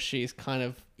relationship where she's kind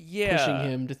of Yeah.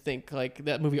 pushing him to think like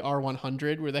that movie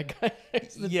R100 where that guy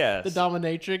is the Yes.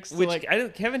 dominatrix. So Which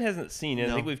like, Kevin hasn't seen it. I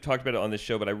No. think we've talked about it on this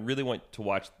show, but I really want to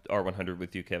watch R100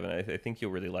 with you, Kevin. I think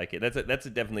you'll really like it. That's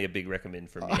definitely a big recommend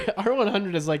for me.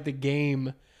 R100 is like the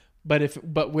game, but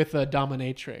with a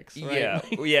dominatrix. Right? Yeah,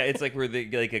 yeah. It's like where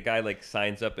like a guy like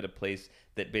signs up at a place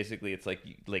that basically it's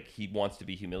like he wants to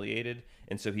be humiliated,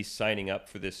 and so he's signing up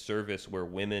for this service where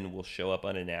women will show up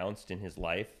unannounced in his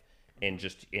life and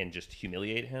just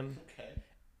humiliate him. Okay.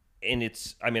 And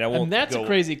it's, I mean, I won't. And that's go, a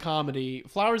crazy comedy.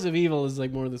 Flowers of Evil is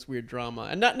like more of this weird drama,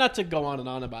 and not to go on and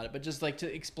on about it, but just like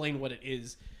to explain what it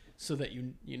is, so that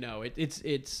you know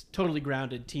it's totally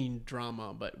grounded teen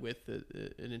drama, but with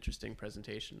an interesting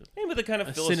presentation. And with a kind of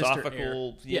a sinister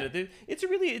philosophical, air. it's a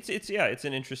really, it's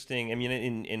an interesting. I mean,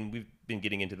 and we've been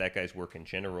getting into that guy's work in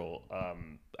general.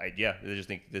 I just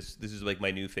think this is like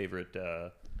my new favorite.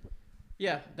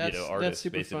 Yeah, that's artist. that's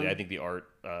super Basically, fun. I think the art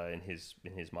in his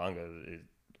manga is,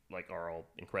 like, are all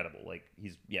incredible. Like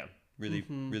he's really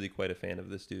really quite a fan of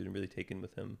this dude and really taken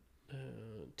with him.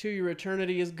 To Your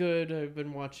Eternity is good. I've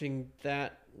been watching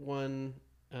that one.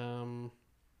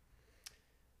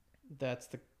 That's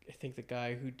I think the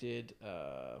guy who did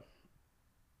A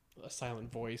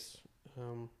Silent Voice.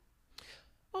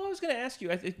 Oh, I was going to ask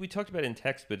you. I think we talked about it in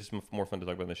text, but it's more fun to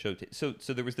talk about on the show. So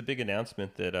there was the big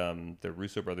announcement that the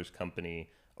Russo brothers company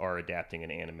are adapting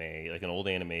an anime, like an old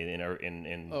anime in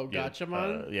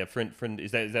Gatchaman? yeah, friend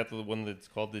is that the one that's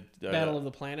called the Battle of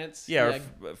the Planets. Yeah,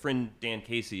 our friend Dan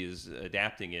Casey is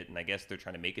adapting it, and I guess they're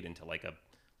trying to make it into like a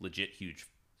legit huge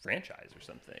franchise or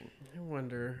something. I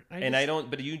wonder. But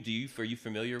are you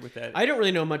familiar with that? I don't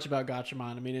really know much about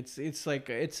Gatchaman. I mean, it's like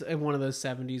it's one of those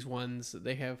 70s ones.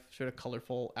 They have sort of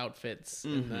colorful outfits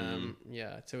in them.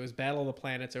 Yeah. So it was Battle of the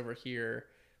Planets over here,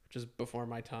 which is before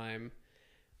my time.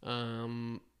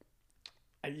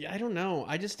 I don't know.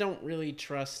 I just don't really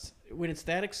trust when it's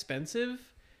that expensive.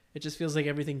 It just feels like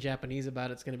everything Japanese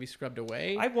about it's going to be scrubbed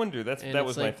away. I wonder. That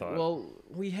was my thought. Well,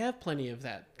 we have plenty of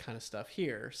that kind of stuff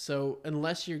here. So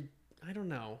unless you're, I don't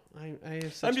know. I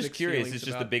have such I'm just mixed curious. feelings It's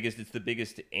just about- It's the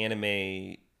biggest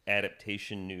anime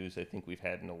adaptation news I think we've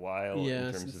had in a while. Yeah,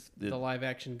 in terms since of the live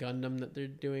action Gundam that they're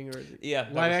doing, or Yeah,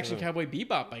 that live was action the- Cowboy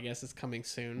Bebop, I guess, is coming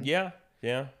soon. Yeah.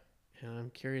 And I'm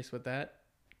curious what that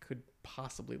could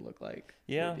possibly look like.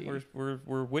 Yeah, maybe.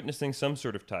 we're witnessing some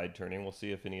sort of tide turning. We'll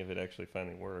see if any of it actually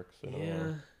finally works. I don't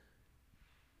know.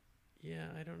 Yeah,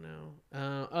 I don't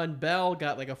know. And Belle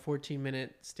got like a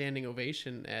 14-minute standing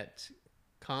ovation at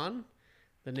Cannes,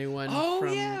 the new one from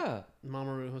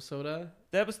Mamoru Hosoda.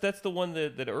 That's the one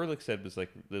that Ehrlich said was like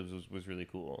was really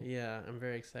cool. Yeah, I'm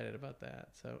very excited about that.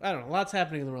 So I don't know, lots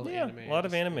happening in the world of anime. A lot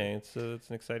of anime. It's an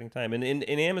exciting time, and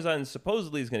Amazon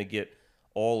supposedly is going to get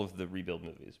all of the Rebuild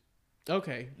movies.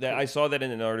 Okay, That I saw that in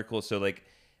an article. So like,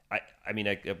 I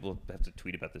will have to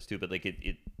tweet about this too. But like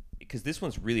it because this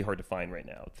one's really hard to find right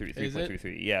now.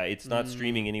 3.33. Yeah, it's not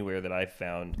streaming anywhere that I've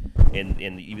found, and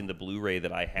even the Blu-ray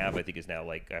that I have, I think is now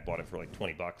like I bought it for like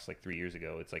 $20 like 3 years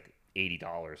ago. It's like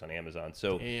 $80 on Amazon.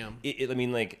 So damn. I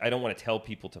mean, like I don't want to tell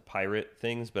people to pirate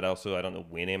things, but also I don't know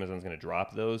when Amazon's going to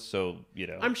drop those. So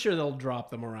I'm sure they'll drop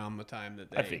them around the time that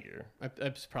they. I figure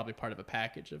It's probably part of a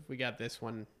package. If we got this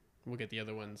one, we'll get the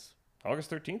other ones.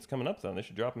 August 13th is coming up, though. They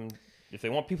should drop them if they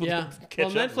want people Yeah. to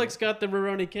catch Well, up. Netflix got the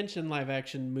Rurouni Kenshin live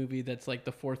action movie that's like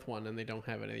the fourth one, and they don't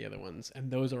have any of the other ones.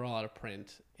 And those are all out of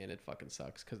print, and it fucking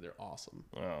sucks because they're awesome.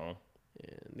 Oh,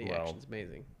 And the action's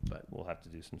amazing. But we'll have to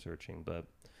do some searching. But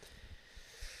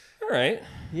all right.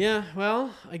 yeah,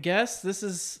 well, I guess this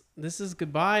is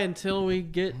goodbye until we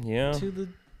get Yeah. to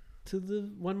the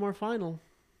one more final.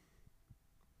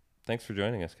 Thanks for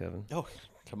joining us, Kevin. Oh,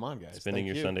 come on, guys. Spending Thank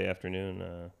your you. Sunday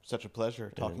afternoon, Such a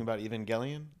pleasure talking about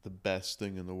Evangelion, the best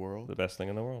thing in the world. the best thing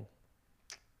in the world.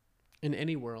 In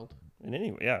any world, In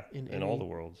all any- the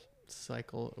worlds.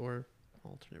 cycle or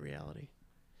alternate reality.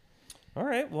 All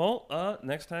right. Well,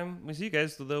 next time we see you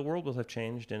guys, the world will have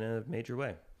changed in a major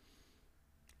way.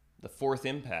 The fourth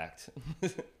impact.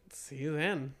 See you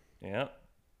then. Yeah.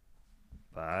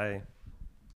 Bye.